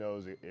so he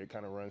knows it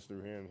kind of runs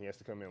through him. He has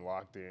to come in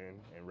locked in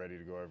and ready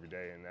to go every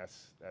day. And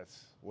that's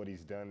what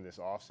he's done this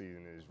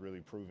offseason, is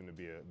really proven to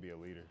be a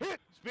leader. Hit,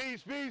 speed,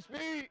 speed,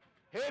 speed.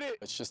 Hit it.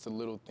 It's just the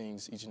little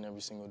things each and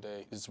every single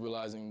day. It's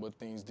realizing what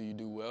things do you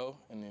do well,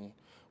 and then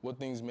what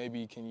things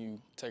maybe can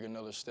you take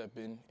another step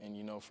in. And,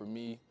 you know, for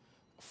me,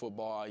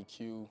 football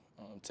IQ,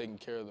 taking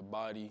care of the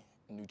body,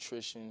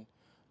 nutrition,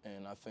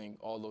 and I think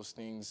all those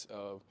things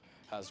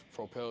has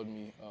propelled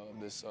me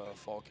this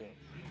fall camp.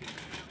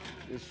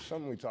 It's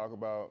something we talk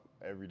about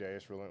every day.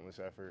 It's relentless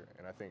effort,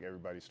 and I think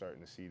everybody's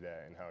starting to see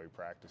that in how he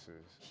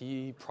practices.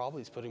 He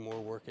probably is putting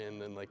more work in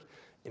than like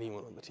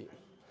anyone on the team.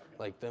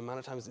 Like the amount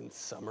of times in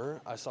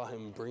summer, I saw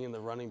him bringing the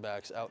running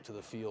backs out to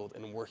the field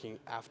and working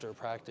after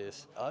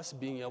practice. Us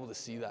being able to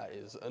see that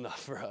is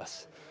enough for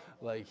us.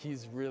 Like,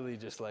 he's really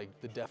just like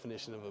the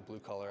definition of a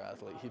blue-collar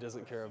athlete. He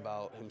doesn't care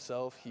about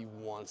himself. He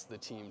wants the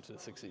team to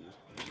succeed.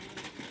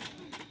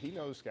 He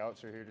knows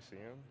scouts are here to see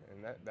him,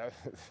 and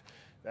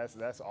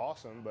that's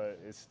awesome, but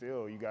it's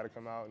still, you got to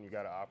come out and you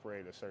got to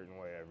operate a certain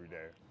way every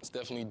day. It's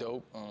definitely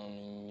dope.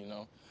 You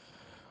know,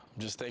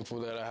 I'm just thankful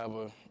that I have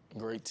a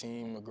great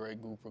team, a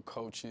great group of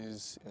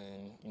coaches,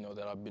 and, you know,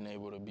 that I've been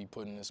able to be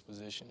put in this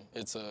position.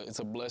 It's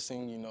a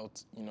blessing, you know,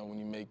 when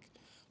you make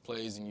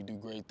plays and you do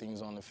great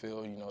things on the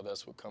field, you know,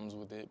 that's what comes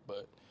with it.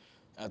 But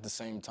at the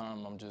same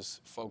time, I'm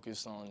just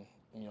focused on,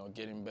 you know,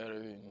 getting better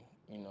and,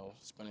 you know,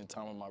 spending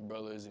time with my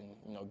brothers and,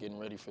 you know, getting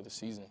ready for the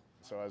season.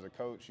 So as a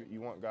coach, you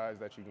want guys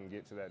that you can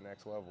get to that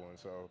next level. And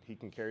so he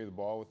can carry the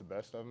ball with the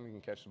best of them. He can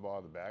catch the ball out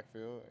of the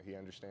backfield. He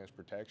understands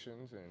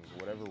protections,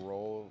 and whatever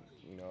role,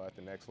 you know, at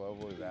the next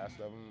level is asked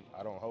of him,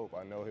 I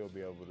know he'll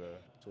be able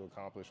to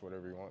accomplish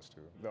whatever he wants to.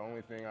 The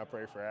only thing I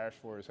pray for Ash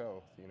for is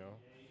health, you know.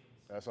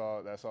 That's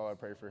all I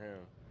pray for him.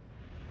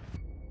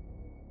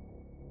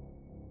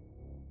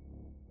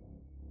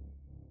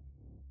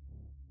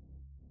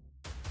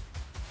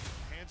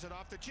 Hands it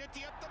off to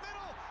Genty up the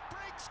middle.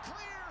 Breaks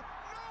clear.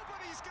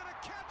 Nobody's going to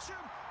catch him.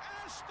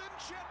 Ashton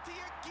Genty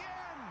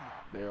again.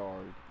 There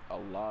are a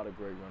lot of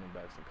great running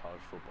backs in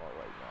college football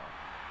right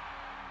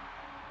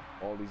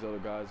now. All these other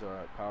guys are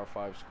at Power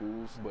 5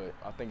 schools, but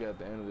I think at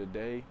the end of the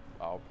day,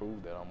 I'll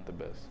prove that I'm the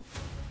best.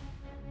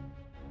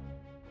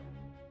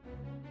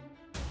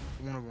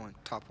 One,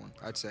 top one,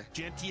 I'd say.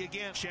 Genty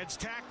again, sheds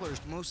tacklers.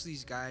 Most of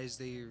these guys,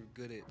 they're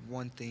good at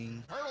one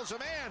thing. Hurdles a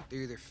man.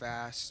 They're either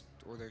fast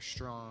or they're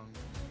strong.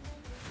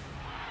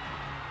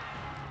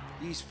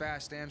 He's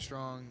fast and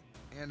strong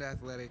and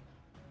athletic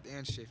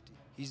and shifty.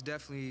 He's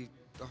definitely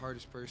the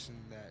hardest person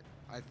that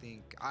I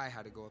think I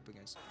had to go up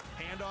against.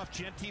 Hand off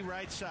Genty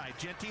right side.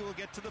 Genty will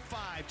get to the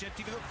 5.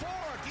 Genty to the 4.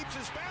 Keeps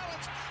his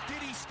balance. Did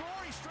he score?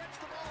 He stretched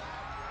the ball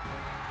out.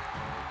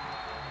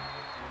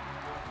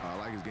 I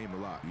like his game a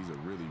lot. He's a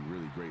really,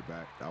 really great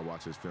back. I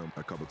watched his film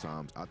a couple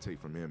times. I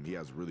take from him, he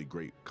has really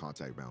great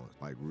contact balance,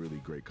 like really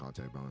great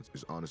contact balance.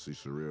 It's honestly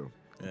surreal.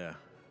 Yeah,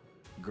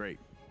 great.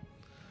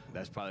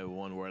 That's probably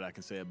one word I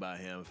can say about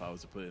him if I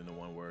was to put it into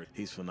one word.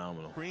 He's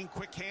phenomenal. Green,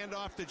 quick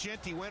handoff to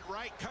Genty. Went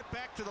right, cut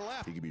back to the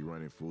left. He could be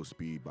running full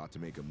speed, about to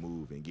make a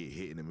move and get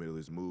hit in the middle of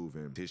his move,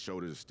 and his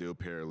shoulders are still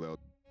parallel.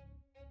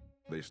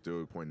 They're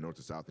still pointing north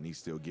to south, and he's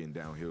still getting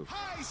downhill.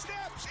 High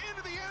steps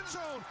into the end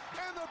zone,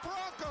 and the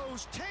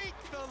Broncos take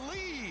the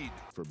lead.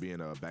 For being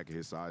back at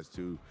his size,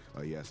 too,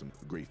 he has some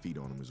great feet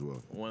on him as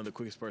well. One of the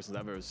quickest persons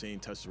I've ever seen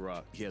touch the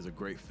rock. He has a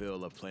great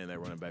feel of playing that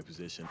running back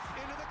position.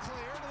 Into the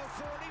clear, to the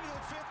 40, to the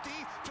 50,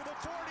 to the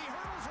 40,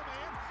 hurdles a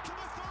man, to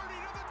the 30,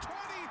 to the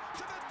 20,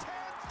 to the 10,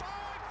 5,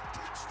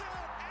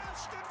 touchdown,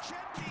 Ashton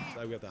Genty.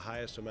 I've got the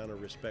highest amount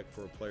of respect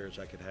for players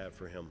I could have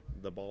for him.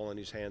 The ball in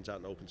his hands out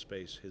in open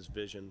space, his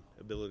vision,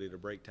 ability to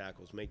break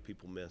tackles, make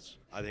people miss.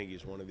 I think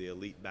he's one of the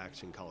elite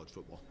backs in college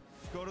football.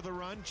 Go to the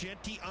run,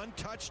 Genty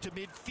untouched to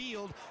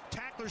midfield.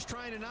 Tacklers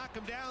trying to knock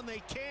him down,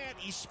 they can't.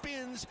 He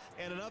spins,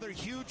 and another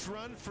huge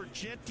run for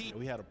Genty.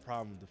 We had a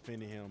problem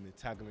defending him and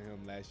tackling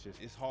him last year.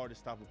 It's hard to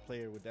stop a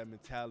player with that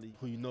mentality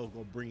who you know is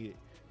going to bring it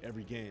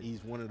every game.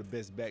 He's one of the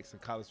best backs in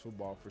college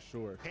football for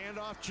sure. Hand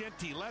off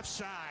Genty, left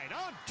side,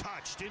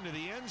 untouched into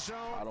the end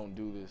zone. I don't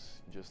do this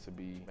just to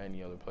be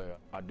any other player.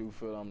 I do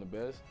feel I'm the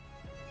best.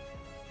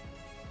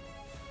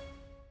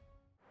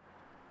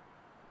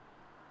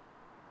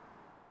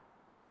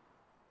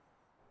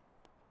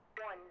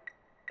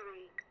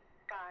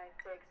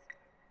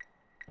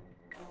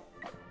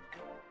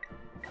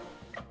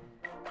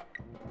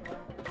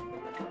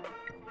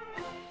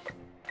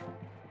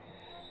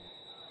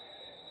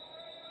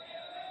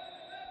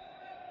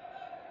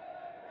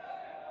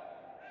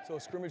 So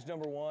scrimmage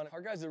number 1,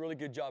 our guys did a really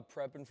good job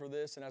prepping for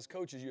this, and as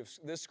coaches, you have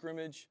this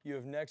scrimmage, you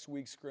have next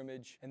week's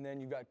scrimmage, and then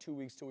you've got 2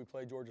 weeks till we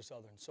play Georgia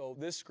Southern. So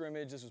this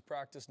scrimmage, this was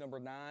practice number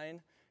 9,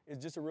 is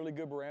just a really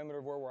good barometer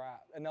of where we're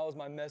at. And that was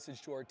my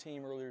message to our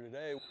team earlier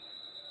today.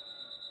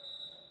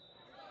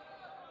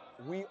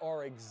 We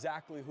are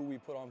exactly who we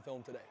put on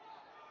film today.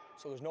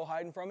 So there's no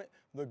hiding from it.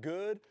 The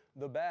good,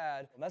 the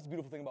bad, and that's the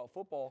beautiful thing about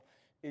football,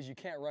 is you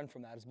can't run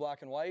from that. It's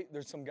black and white.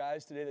 There's some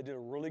guys today that did a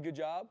really good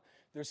job.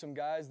 There's some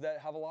guys that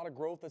have a lot of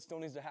growth that still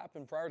needs to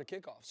happen prior to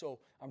kickoff. So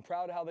I'm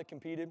proud of how they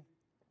competed.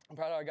 I'm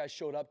proud of how our guys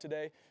showed up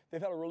today.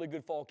 They've had a really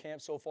good fall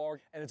camp so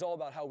far, and it's all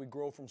about how we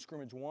grow from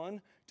scrimmage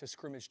 1 to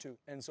scrimmage 2.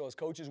 And so as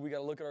coaches, we got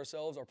to look at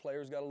ourselves. Our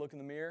players got to look in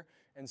the mirror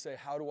and say,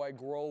 how do I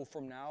grow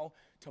from now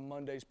to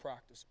Monday's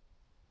practice?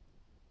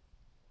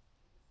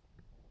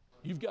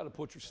 You've got to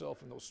put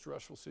yourself in those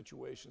stressful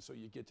situations so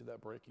you get to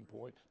that breaking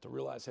point to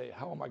realize, hey,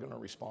 how am I going to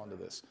respond to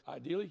this?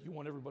 Ideally, you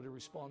want everybody to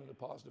respond in a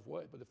positive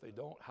way, but if they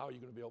don't, how are you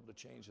going to be able to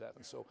change that?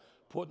 And so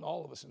putting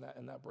all of us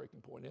in that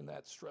breaking point, in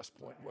that stress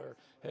point where,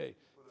 hey,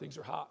 things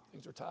are hot,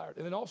 things are tired,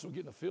 and then also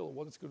getting a feel of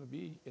what it's going to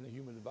be in a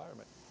human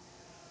environment.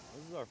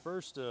 This is our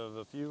first of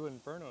a few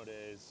Inferno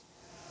days.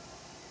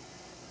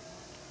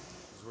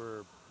 As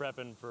we're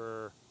prepping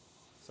for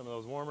some of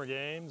those warmer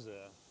games.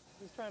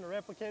 He's trying to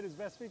replicate as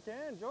best we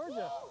can,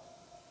 Georgia.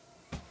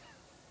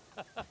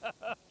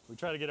 We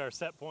try to get our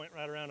set point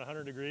right around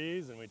 100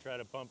 degrees, and we try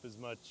to pump as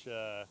much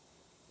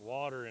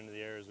water into the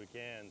air as we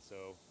can.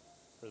 So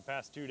for the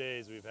past 2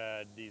 days, we've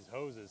had these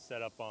hoses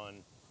set up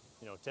on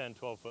 10,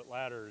 12-foot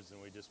ladders,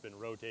 and we've just been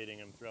rotating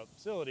them throughout the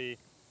facility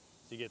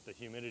to get the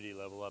humidity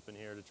level up in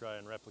here to try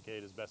and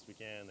replicate as best we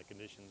can the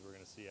conditions we're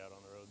going to see out on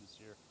the road this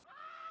year.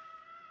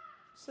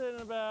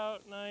 Sitting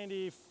about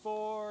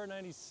 94,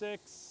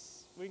 96.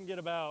 We can get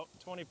about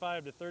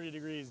 25 to 30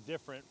 degrees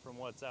different from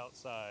what's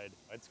outside.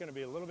 It's going to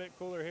be a little bit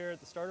cooler here at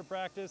the start of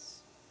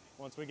practice.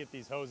 Once we get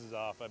these hoses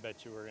off, I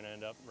bet you we're going to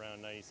end up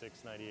around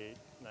 96, 98,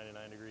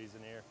 99 degrees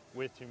in here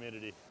with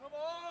humidity. Come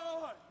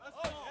on, let's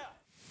go.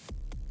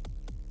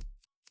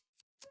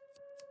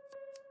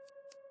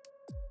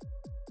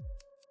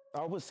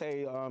 I would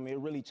say it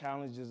really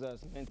challenges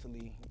us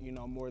mentally,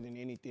 more than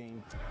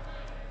anything.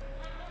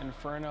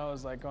 Inferno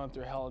is like going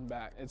through hell and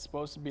back. It's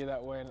supposed to be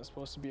that way, and it's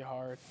supposed to be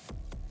hard.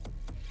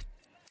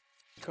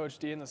 Coach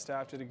D and the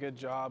staff did a good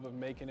job of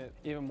making it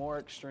even more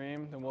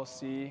extreme than we'll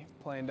see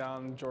playing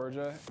down in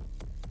Georgia.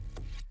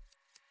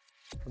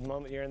 From the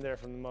moment you're in there,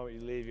 from the moment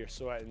you leave, you're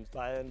sweating.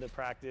 By the end of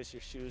practice,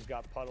 your shoes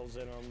got puddles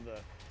in them,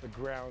 the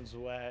ground's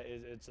wet.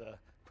 It's a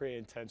pretty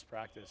intense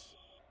practice.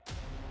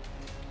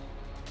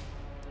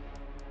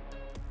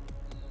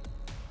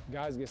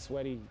 Guys get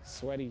sweaty.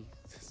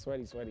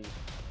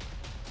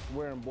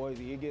 We're in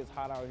Boise. It gets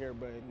hot out here,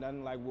 but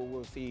nothing like what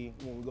we'll see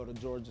when we go to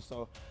Georgia.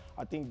 So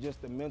I think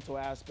just the mental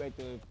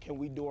aspect of can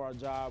we do our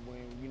job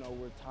when, you know,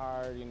 we're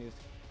tired and it's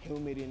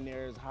humid in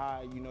there, it's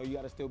hot, you know, you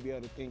got to still be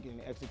able to think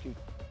and execute.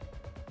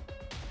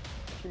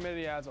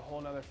 Humidity adds a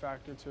whole nother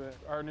factor to it.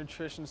 Our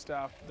nutrition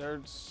staff, they're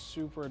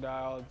super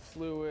dialed.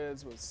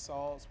 Fluids with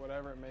salts,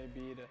 whatever it may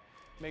be, to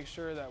make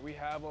sure that we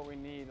have what we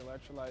need,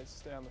 electrolytes, to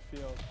stay on the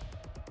field.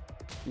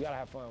 You got to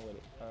have fun with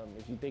it.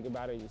 If you think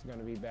about it, it's going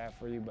to be bad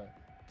for you, but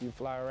if you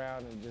fly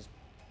around and just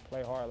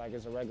play hard like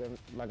it's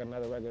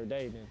another regular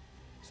day, then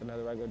it's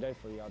another regular day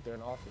for you out there in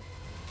the office.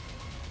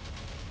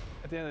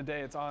 At the end of the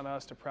day, it's on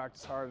us to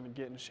practice hard and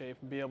get in shape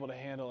and be able to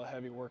handle a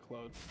heavy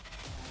workload.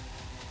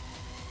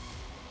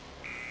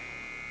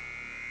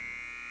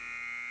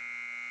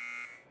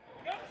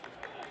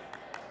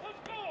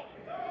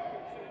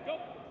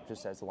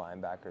 Just as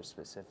linebackers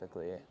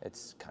specifically,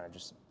 it's kind of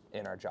just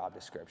in our job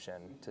description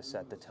to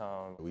set the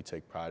tone. We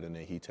take pride in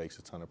it. He takes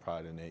a ton of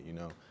pride in it, you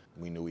know.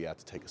 We knew we had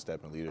to take a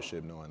step in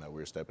leadership, knowing that we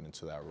were stepping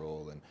into that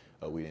role, and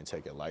we didn't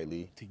take it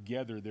lightly.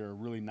 Together, they're a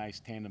really nice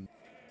tandem.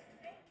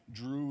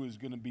 Drew is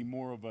going to be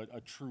more of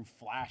a true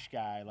flash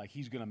guy. Like,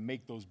 he's going to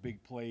make those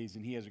big plays,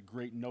 and he has a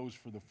great nose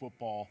for the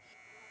football.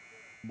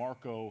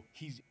 Marco,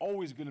 he's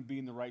always going to be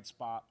in the right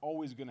spot,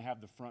 always going to have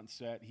the front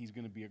set. He's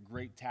going to be a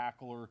great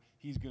tackler.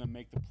 He's going to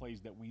make the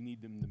plays that we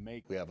need them to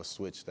make. We have a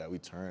switch that we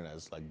turn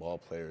as like ball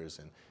players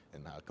and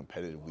how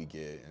competitive we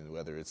get, and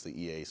whether it's the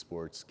EA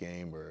Sports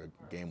game or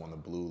a game on the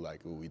blue, like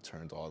we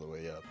turned all the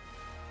way up.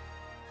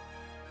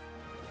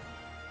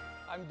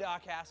 I'm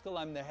Doc Haskell.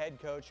 I'm the head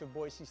coach of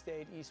Boise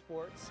State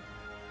Esports.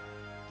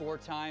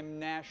 4-time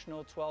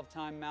national,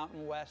 12-time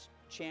Mountain West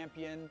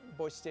champion.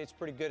 Boise State's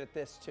pretty good at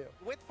this too.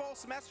 With fall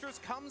semesters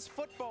comes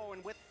football,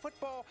 and with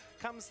football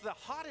comes the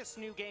hottest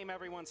new game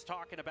everyone's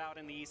talking about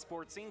in the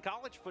esports scene,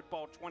 College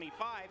Football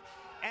 25.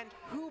 And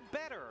who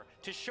better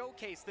to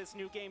showcase this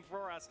new game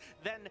for us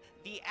than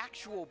the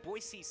actual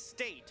Boise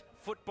State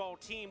football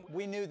team?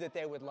 We knew that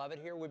they would love it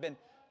here. We've been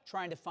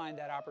trying to find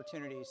that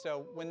opportunity.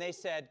 So when they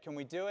said, can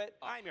we do it?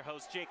 I'm your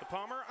host, Jacob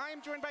Palmer. I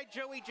am joined by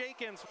Joey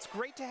Jenkins. It's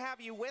great to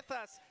have you with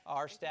us.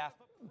 Our staff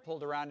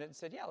pulled around it and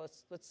said, yeah,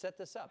 let's set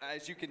this up.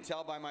 As you can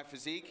tell by my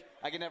physique,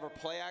 I can never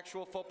play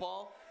actual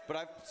football, but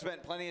I've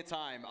spent plenty of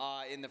time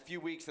in the few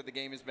weeks that the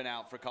game has been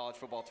out for College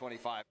Football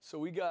 25. So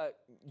we got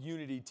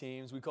unity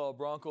teams. We call it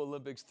Bronco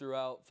Olympics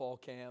throughout fall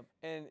camp,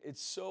 and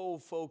it's so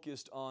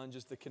focused on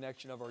just the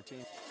connection of our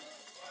team.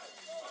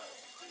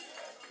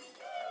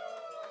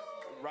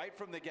 Right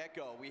from the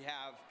get-go, we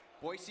have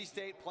Boise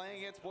State playing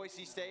against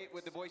Boise State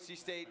with the Boise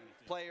State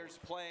players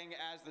playing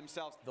as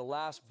themselves. The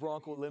last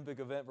Bronco Olympic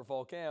event for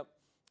fall camp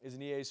is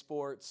an EA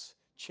Sports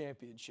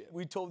championship.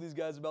 We told these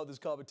guys about this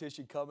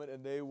competition coming,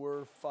 and they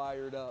were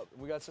fired up.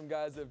 We got some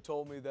guys that have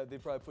told me that they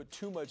probably put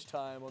too much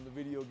time on the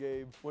video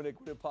game when it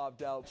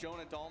popped out.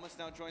 Jonah Dalmas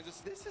now joins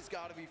us. This has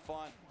got to be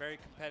fun. Very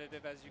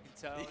competitive, as you can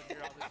tell. You hear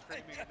all the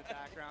screaming in the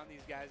background.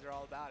 These guys are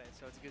all about it,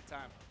 so it's a good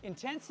time.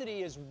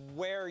 Intensity is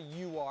where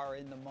you are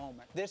in the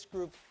moment. This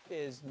group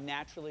is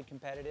naturally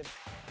competitive.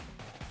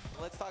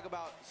 Let's talk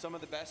about some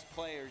of the best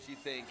players you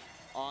think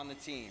on the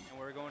team. And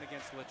we're going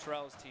against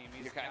Luttrell's team.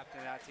 He's the captain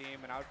of that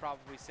team, and I would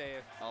probably say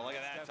if oh, look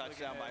at that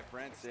touchdown by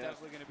Prince. It's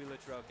definitely going to be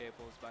Luttrell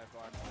Caples by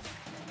far.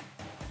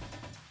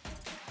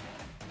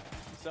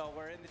 So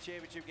we're in the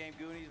championship game,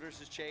 Goonies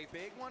versus Chafe.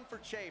 Big one for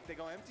Chafe. They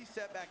go empty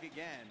setback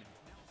again.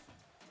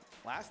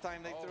 Last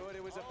time they threw it,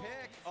 it was a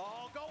pick.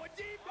 Oh, going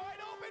deep, wide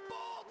open,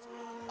 Bolts!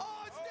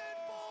 Austin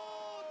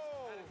Bolts!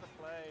 That is the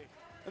play.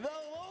 The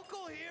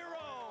local hero.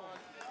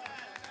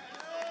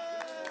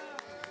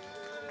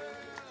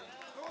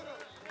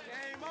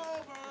 Game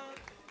over.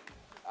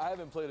 I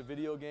haven't played a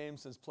video game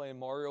since playing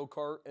Mario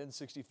Kart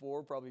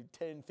N64 probably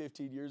 10,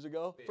 15 years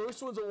ago.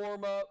 First one's a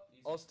warm-up.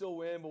 I'll still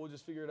win, but we'll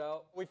just figure it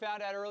out. We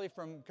found out early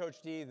from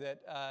Coach D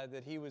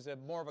that he was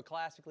more of a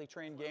classically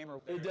trained gamer.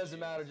 It doesn't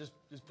matter. Just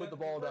put the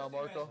ball down,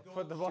 Marco.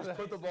 Put the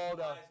ball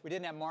down. We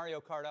didn't have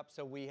Mario Kart up,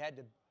 so we had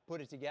to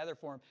put it together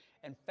for him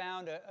and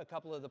found a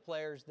couple of the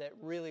players that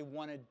really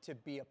wanted to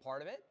be a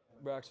part of it.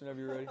 Brax, whenever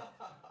you're ready.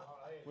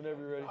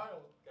 Whenever you're ready.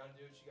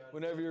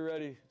 Whenever you're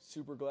ready,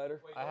 Super Glider.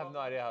 I have no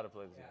idea how to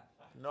play this game.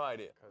 No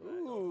idea.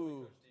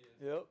 Ooh.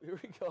 Yep, here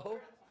we go.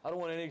 I don't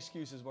want any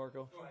excuses,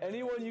 Marco.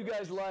 Anyone you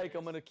guys like,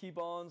 I'm going to keep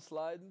on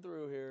sliding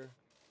through here.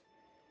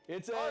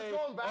 It's a... it's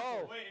going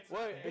backwards.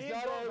 Wait, it's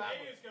not a...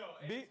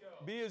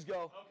 B is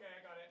go. Okay,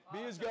 I got it. B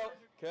is go.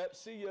 Okay,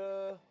 see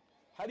ya.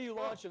 How do you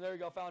launch him? There you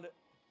go, found it.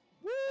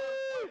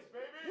 Woo!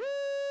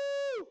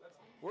 Woo!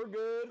 We're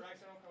good.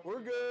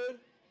 We're good.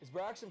 It's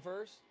Braxton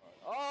first.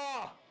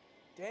 Ah!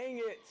 Dang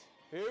it.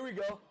 Here we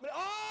go.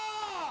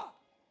 Ah!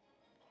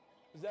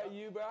 Is that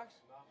you, Brax?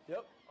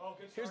 Yep. Oh,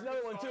 good start, Here's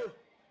another one, too.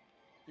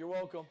 You're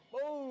welcome.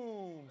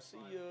 Boom. See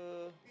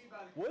ya.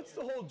 What's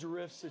the whole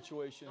drift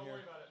situation here? Don't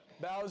worry about it.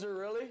 Bowser,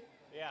 really?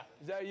 Yeah.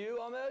 Is that you,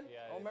 Ahmed?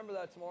 Yeah. I'll remember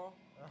that tomorrow.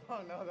 Oh,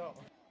 no.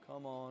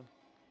 Come on.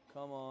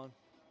 Come on.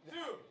 Dude!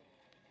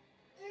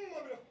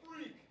 I'm a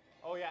freak!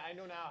 Oh, yeah, I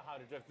know now how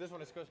to drift. This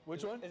one is good.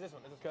 Which one? Is this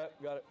one. Okay,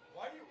 got it.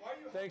 Why do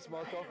you Thanks,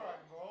 Marco. I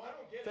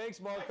don't get it. Thanks,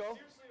 Marco. I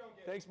seriously don't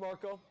get Thanks,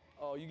 Marco.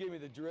 Oh, you gave me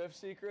the drift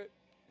secret?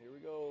 Here we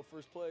go,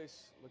 first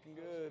place. Looking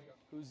good.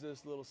 Who's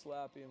this little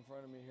slappy in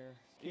front of me here?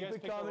 You guys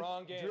picked the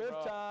wrong game, Drift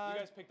bro. time. You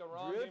guys picked the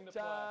wrong Drift game to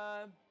play.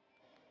 time.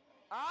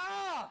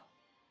 Ah!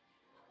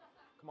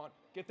 Come on,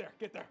 get there.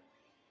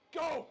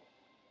 Go!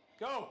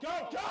 Go!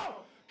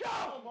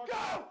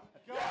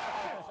 Yes!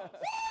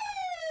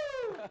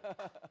 Woo!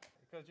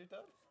 Because you're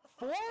done?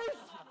 Fourth?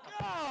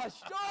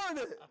 Gosh, darn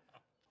it.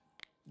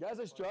 Guys,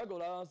 I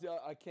struggled. Honestly,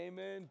 I came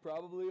in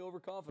probably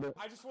overconfident.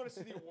 I just want to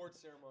see the award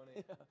ceremony.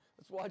 Yeah,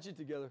 let's watch it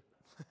together.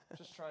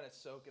 Just trying to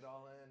soak it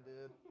all in,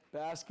 dude.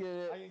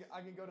 Basket.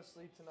 I can go to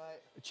sleep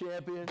tonight.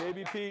 Champion,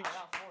 baby Peach. I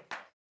got fourth.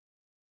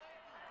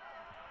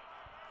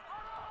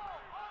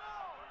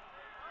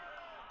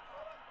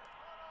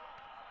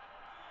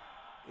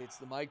 It's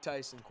the Mike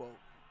Tyson quote.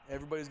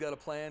 Everybody's got a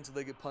plan until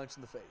they get punched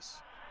in the face.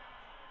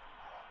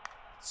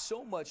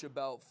 So much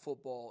about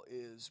football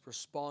is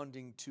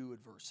responding to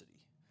adversity.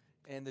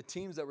 And the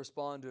teams that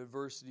respond to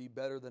adversity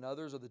better than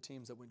others are the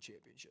teams that win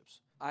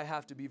championships. I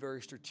have to be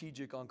very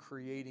strategic on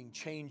creating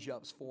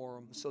change-ups for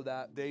them so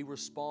that they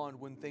respond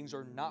when things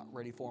are not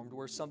ready for them, to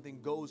where something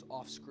goes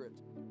off script.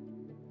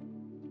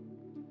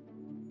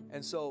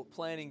 And so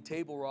planning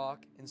table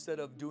rock, instead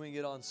of doing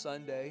it on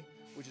Sunday,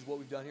 which is what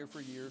we've done here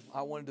for years,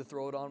 I wanted to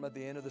throw it on them at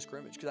the end of the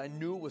scrimmage because I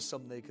knew it was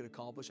something they could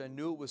accomplish. I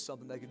knew it was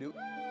something they could do.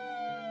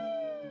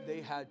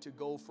 They had to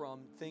go from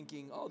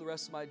thinking, oh, the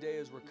rest of my day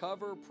is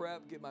recover,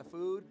 prep, get my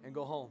food, and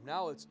go home.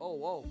 Now it's, oh,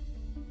 whoa.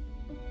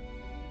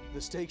 The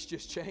stakes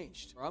just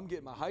changed. I'm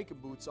getting my hiking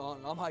boots on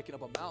and I'm hiking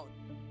up a mountain.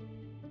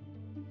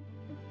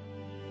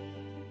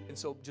 And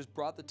so just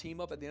brought the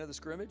team up at the end of the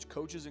scrimmage,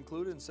 coaches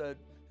included, and said,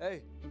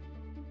 hey,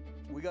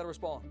 we got to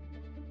respond.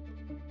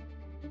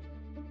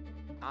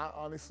 I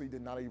honestly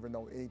did not even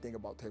know anything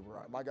about table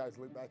rock. My guys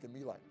look back at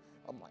me like,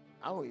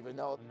 I don't even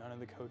know. None of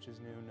the coaches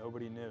knew,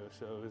 nobody knew.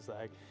 So it was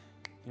like,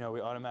 we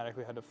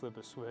automatically had to flip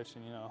a switch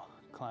and,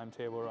 climb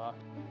table rock.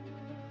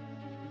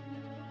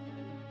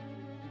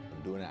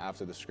 Doing it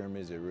after the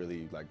scrimmage, it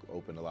really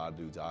opened a lot of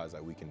dudes' eyes.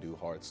 We can do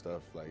hard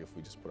stuff, if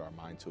we just put our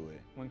mind to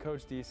it. When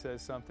Coach D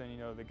says something,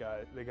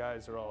 the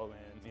guys are all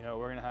in.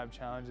 We're gonna have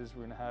challenges,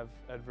 we're gonna have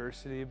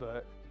adversity,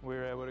 but we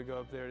were able to go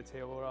up there to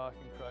table rock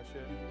and crush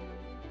it.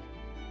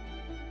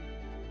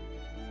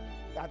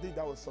 I think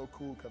that was so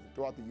cool because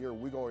throughout the year,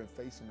 we go and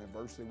face some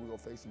adversity, we go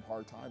face some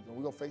hard times, and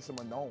we go face some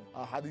unknown.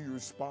 How do you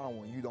respond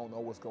when you don't know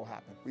what's going to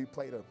happen? We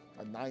played a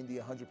 90,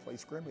 100 play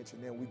scrimmage,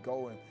 and then we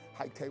go and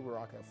hike table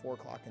rock at 4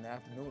 o'clock in the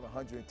afternoon,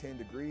 110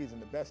 degrees,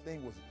 and the best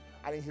thing was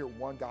I didn't hear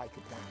one guy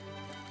complain.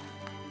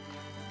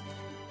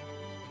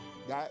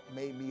 That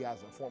made me,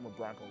 as a former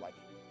Bronco,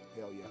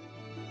 hell yeah.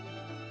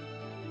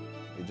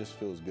 It just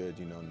feels good,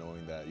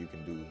 knowing that you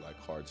can do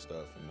hard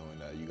stuff and knowing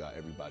that you got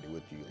everybody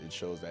with you. It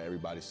shows that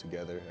everybody's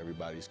together,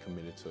 everybody's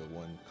committed to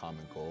one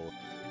common goal.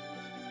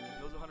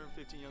 Those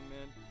 115 young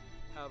men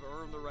have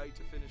earned the right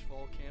to finish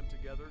fall camp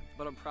together,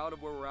 but I'm proud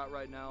of where we're at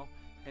right now,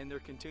 and they're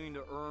continuing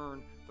to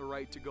earn the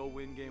right to go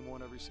win game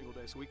one every single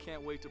day. So we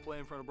can't wait to play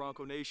in front of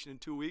Bronco Nation in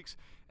 2 weeks,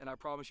 and I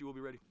promise you we'll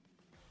be ready.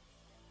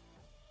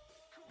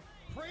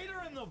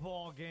 Prater in the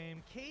ball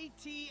game,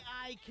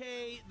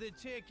 KTIK, The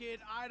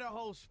Ticket,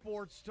 Idaho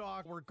Sports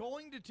Talk. We're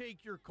going to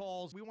take your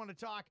calls. We want to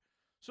talk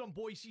some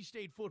Boise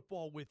State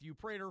football with you.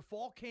 Prater,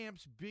 fall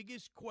camp's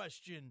biggest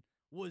question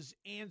was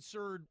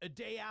answered a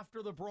day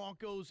after the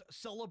Broncos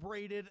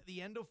celebrated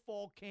the end of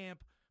fall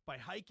camp by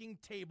hiking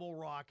Table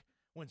Rock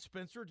when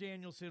Spencer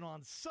Danielson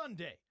on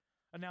Sunday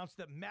announced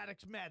that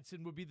Maddox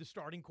Madsen would be the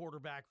starting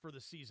quarterback for the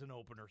season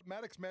opener.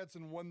 Maddox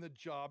Madsen won the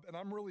job, and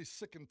I'm really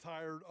sick and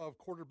tired of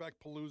quarterback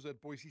palooza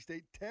at Boise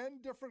State. 10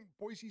 different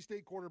Boise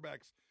State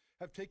quarterbacks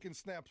have taken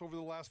snaps over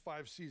the last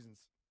 5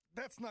 seasons.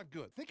 That's not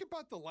good. Think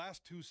about the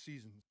last 2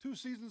 seasons. 2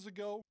 seasons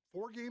ago,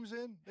 4 games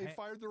in, they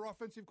fired their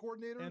offensive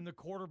coordinator. And the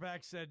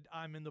quarterback said,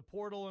 I'm in the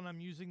portal and I'm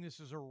using this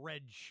as a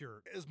red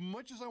shirt. As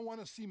much as I want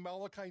to see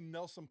Malachi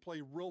Nelson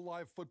play real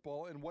live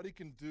football and what he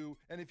can do,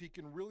 and if he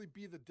can really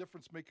be the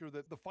difference maker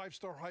that the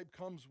 5-star hype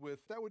comes with,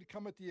 that would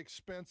come at the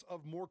expense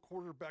of more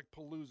quarterback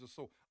palooza.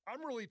 So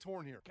I'm really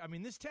torn here. I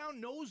mean, this town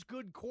knows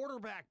good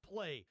quarterback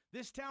play.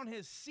 This town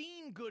has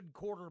seen good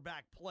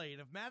quarterback play.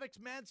 And if Maddox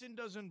Madsen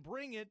doesn't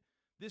bring it,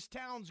 this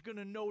town's going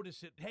to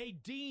notice it. Hey,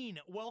 Dean,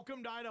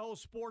 welcome to Idaho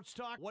Sports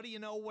Talk. What do you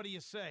know? What do you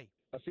say?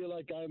 I feel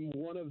like I'm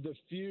one of the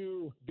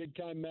few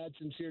big-time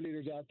Madsen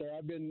cheerleaders out there.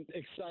 I've been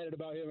excited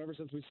about him ever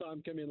since we saw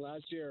him come in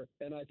last year,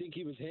 and I think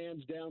he was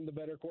hands down the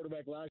better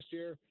quarterback last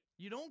year.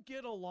 You don't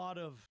get a lot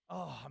of,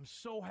 I'm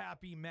so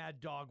happy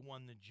Mad Dog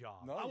won the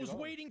job. No, I was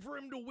waiting for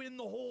him to win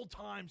the whole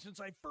time since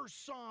I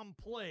first saw him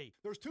play.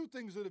 There's 2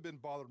 things that have been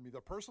bothering me.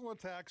 The personal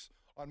attacks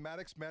on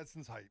Maddox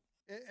Madsen's hype.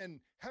 And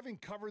having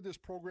covered this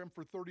program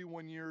for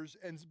 31 years,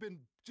 and it's been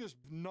just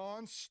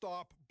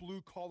nonstop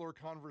blue-collar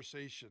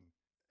conversation.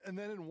 And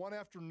then in one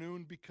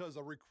afternoon, because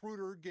a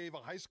recruiter gave a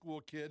high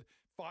school kid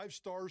 5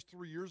 stars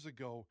 3 years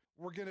ago,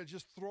 we're going to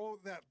just throw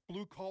that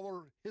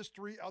blue-collar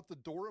history out the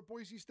door at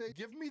Boise State?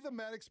 Give me the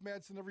Maddox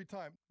Madsen every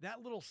time.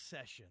 That little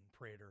session,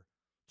 Prater,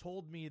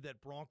 told me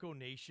that Bronco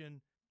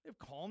Nation, they've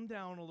calmed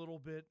down a little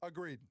bit.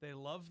 Agreed. They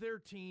love their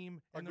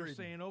team, and Agreed. They're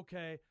saying,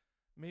 okay,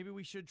 maybe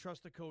we should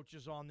trust the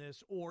coaches on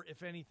this, or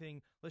if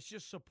anything, let's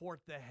just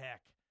support the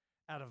heck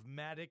out of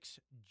Maddox,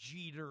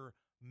 Jeter,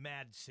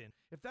 Madsen.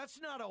 If that's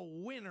not a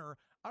winner,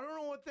 I don't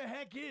know what the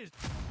heck is.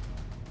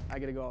 I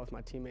get to go out with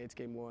my teammates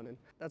game one, and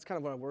that's kind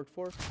of what I worked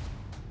for.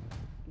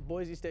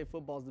 Boise State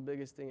football is the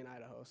biggest thing in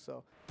Idaho,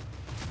 so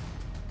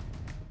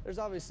there's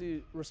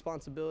obviously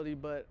responsibility,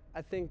 but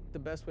I think the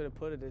best way to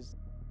put it is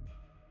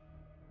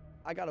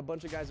I got a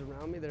bunch of guys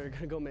around me that are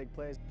going to go make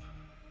plays.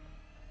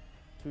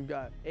 We've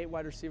got 8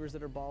 wide receivers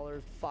that are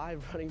ballers,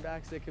 5 running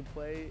backs that can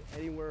play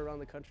anywhere around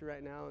the country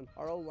right now, and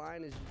our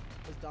O-line is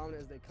as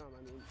dominant as they come.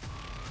 I mean,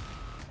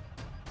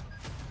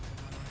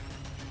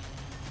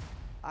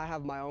 I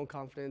have my own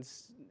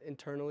confidence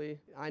internally.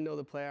 I know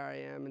the player I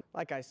am, and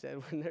like I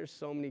said, when there's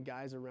so many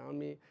guys around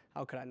me,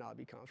 how could I not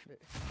be confident?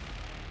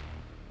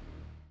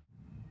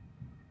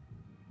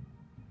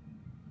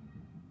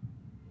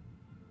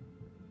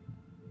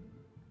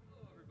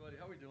 Hello, everybody.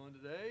 How are we doing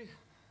today?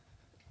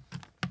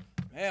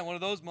 Man, one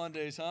of those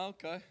Mondays, huh?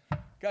 Okay.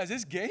 Guys,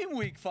 it's game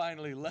week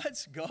finally.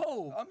 Let's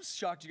go. I'm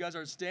shocked you guys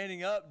aren't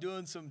standing up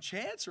doing some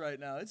chants right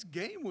now. It's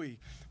game week.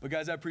 But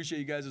guys, I appreciate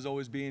you guys as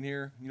always being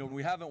here. You know,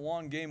 we haven't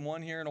won game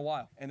one here in a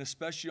while, and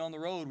especially on the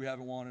road, we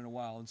haven't won in a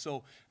while. And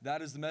so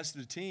that is the message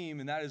of the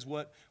team, and that is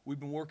what we've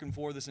been working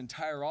for this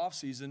entire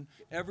offseason.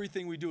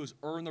 Everything we do is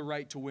earn the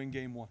right to win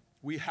game one.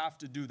 We have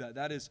to do that.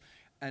 That is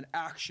an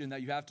action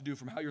that you have to do,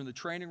 from how you're in the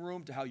training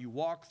room to how you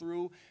walk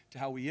through to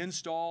how we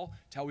install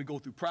to how we go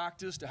through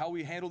practice to how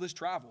we handle this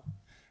travel.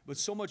 But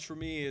so much for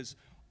me is,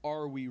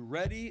 are we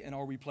ready and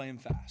are we playing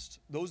fast?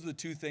 Those are the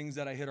two things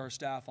that I hit our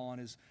staff on.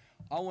 Is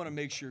I want to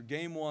make sure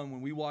game one, when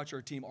we watch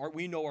our team,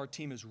 we know our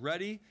team is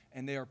ready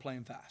and they are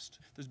playing fast.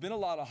 There's been a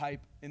lot of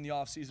hype in the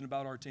offseason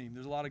about our team.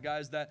 There's a lot of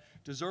guys that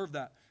deserve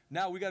that.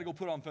 Now we got to go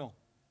put it on film.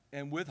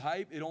 And with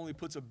hype, it only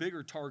puts a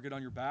bigger target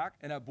on your back.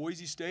 And at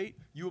Boise State,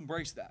 you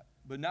embrace that.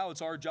 But now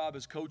it's our job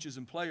as coaches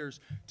and players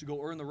to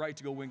go earn the right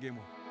to go win game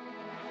one.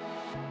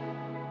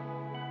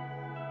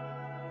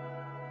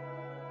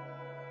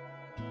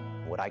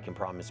 What I can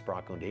promise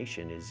Bronco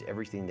Nation is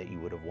everything that you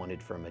would have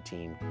wanted from a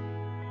team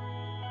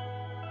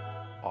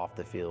off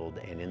the field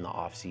and in the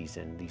off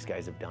season, these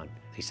guys have done.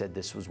 They said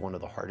this was one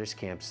of the hardest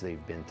camps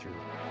they've been through.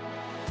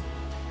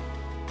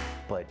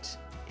 But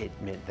it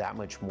meant that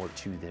much more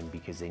to them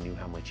because they knew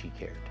how much he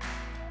cared.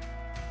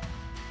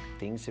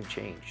 Things have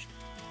changed.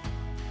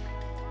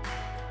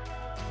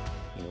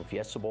 You know,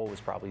 Fiesta Bowl was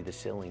probably the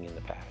ceiling in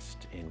the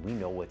past, and we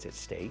know what's at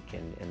stake.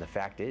 And the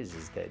fact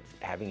is that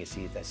having a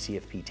seat at that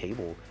CFP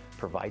table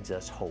provides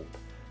us hope,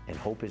 and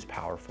hope is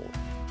powerful.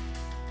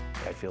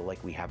 I feel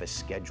like we have a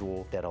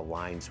schedule that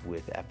aligns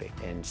with Epic,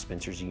 and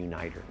Spencer's a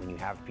uniter. When you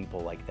have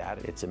people like that,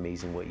 it's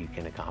amazing what you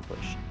can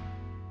accomplish.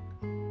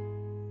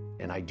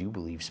 And I do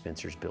believe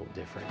Spencer's built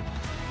different.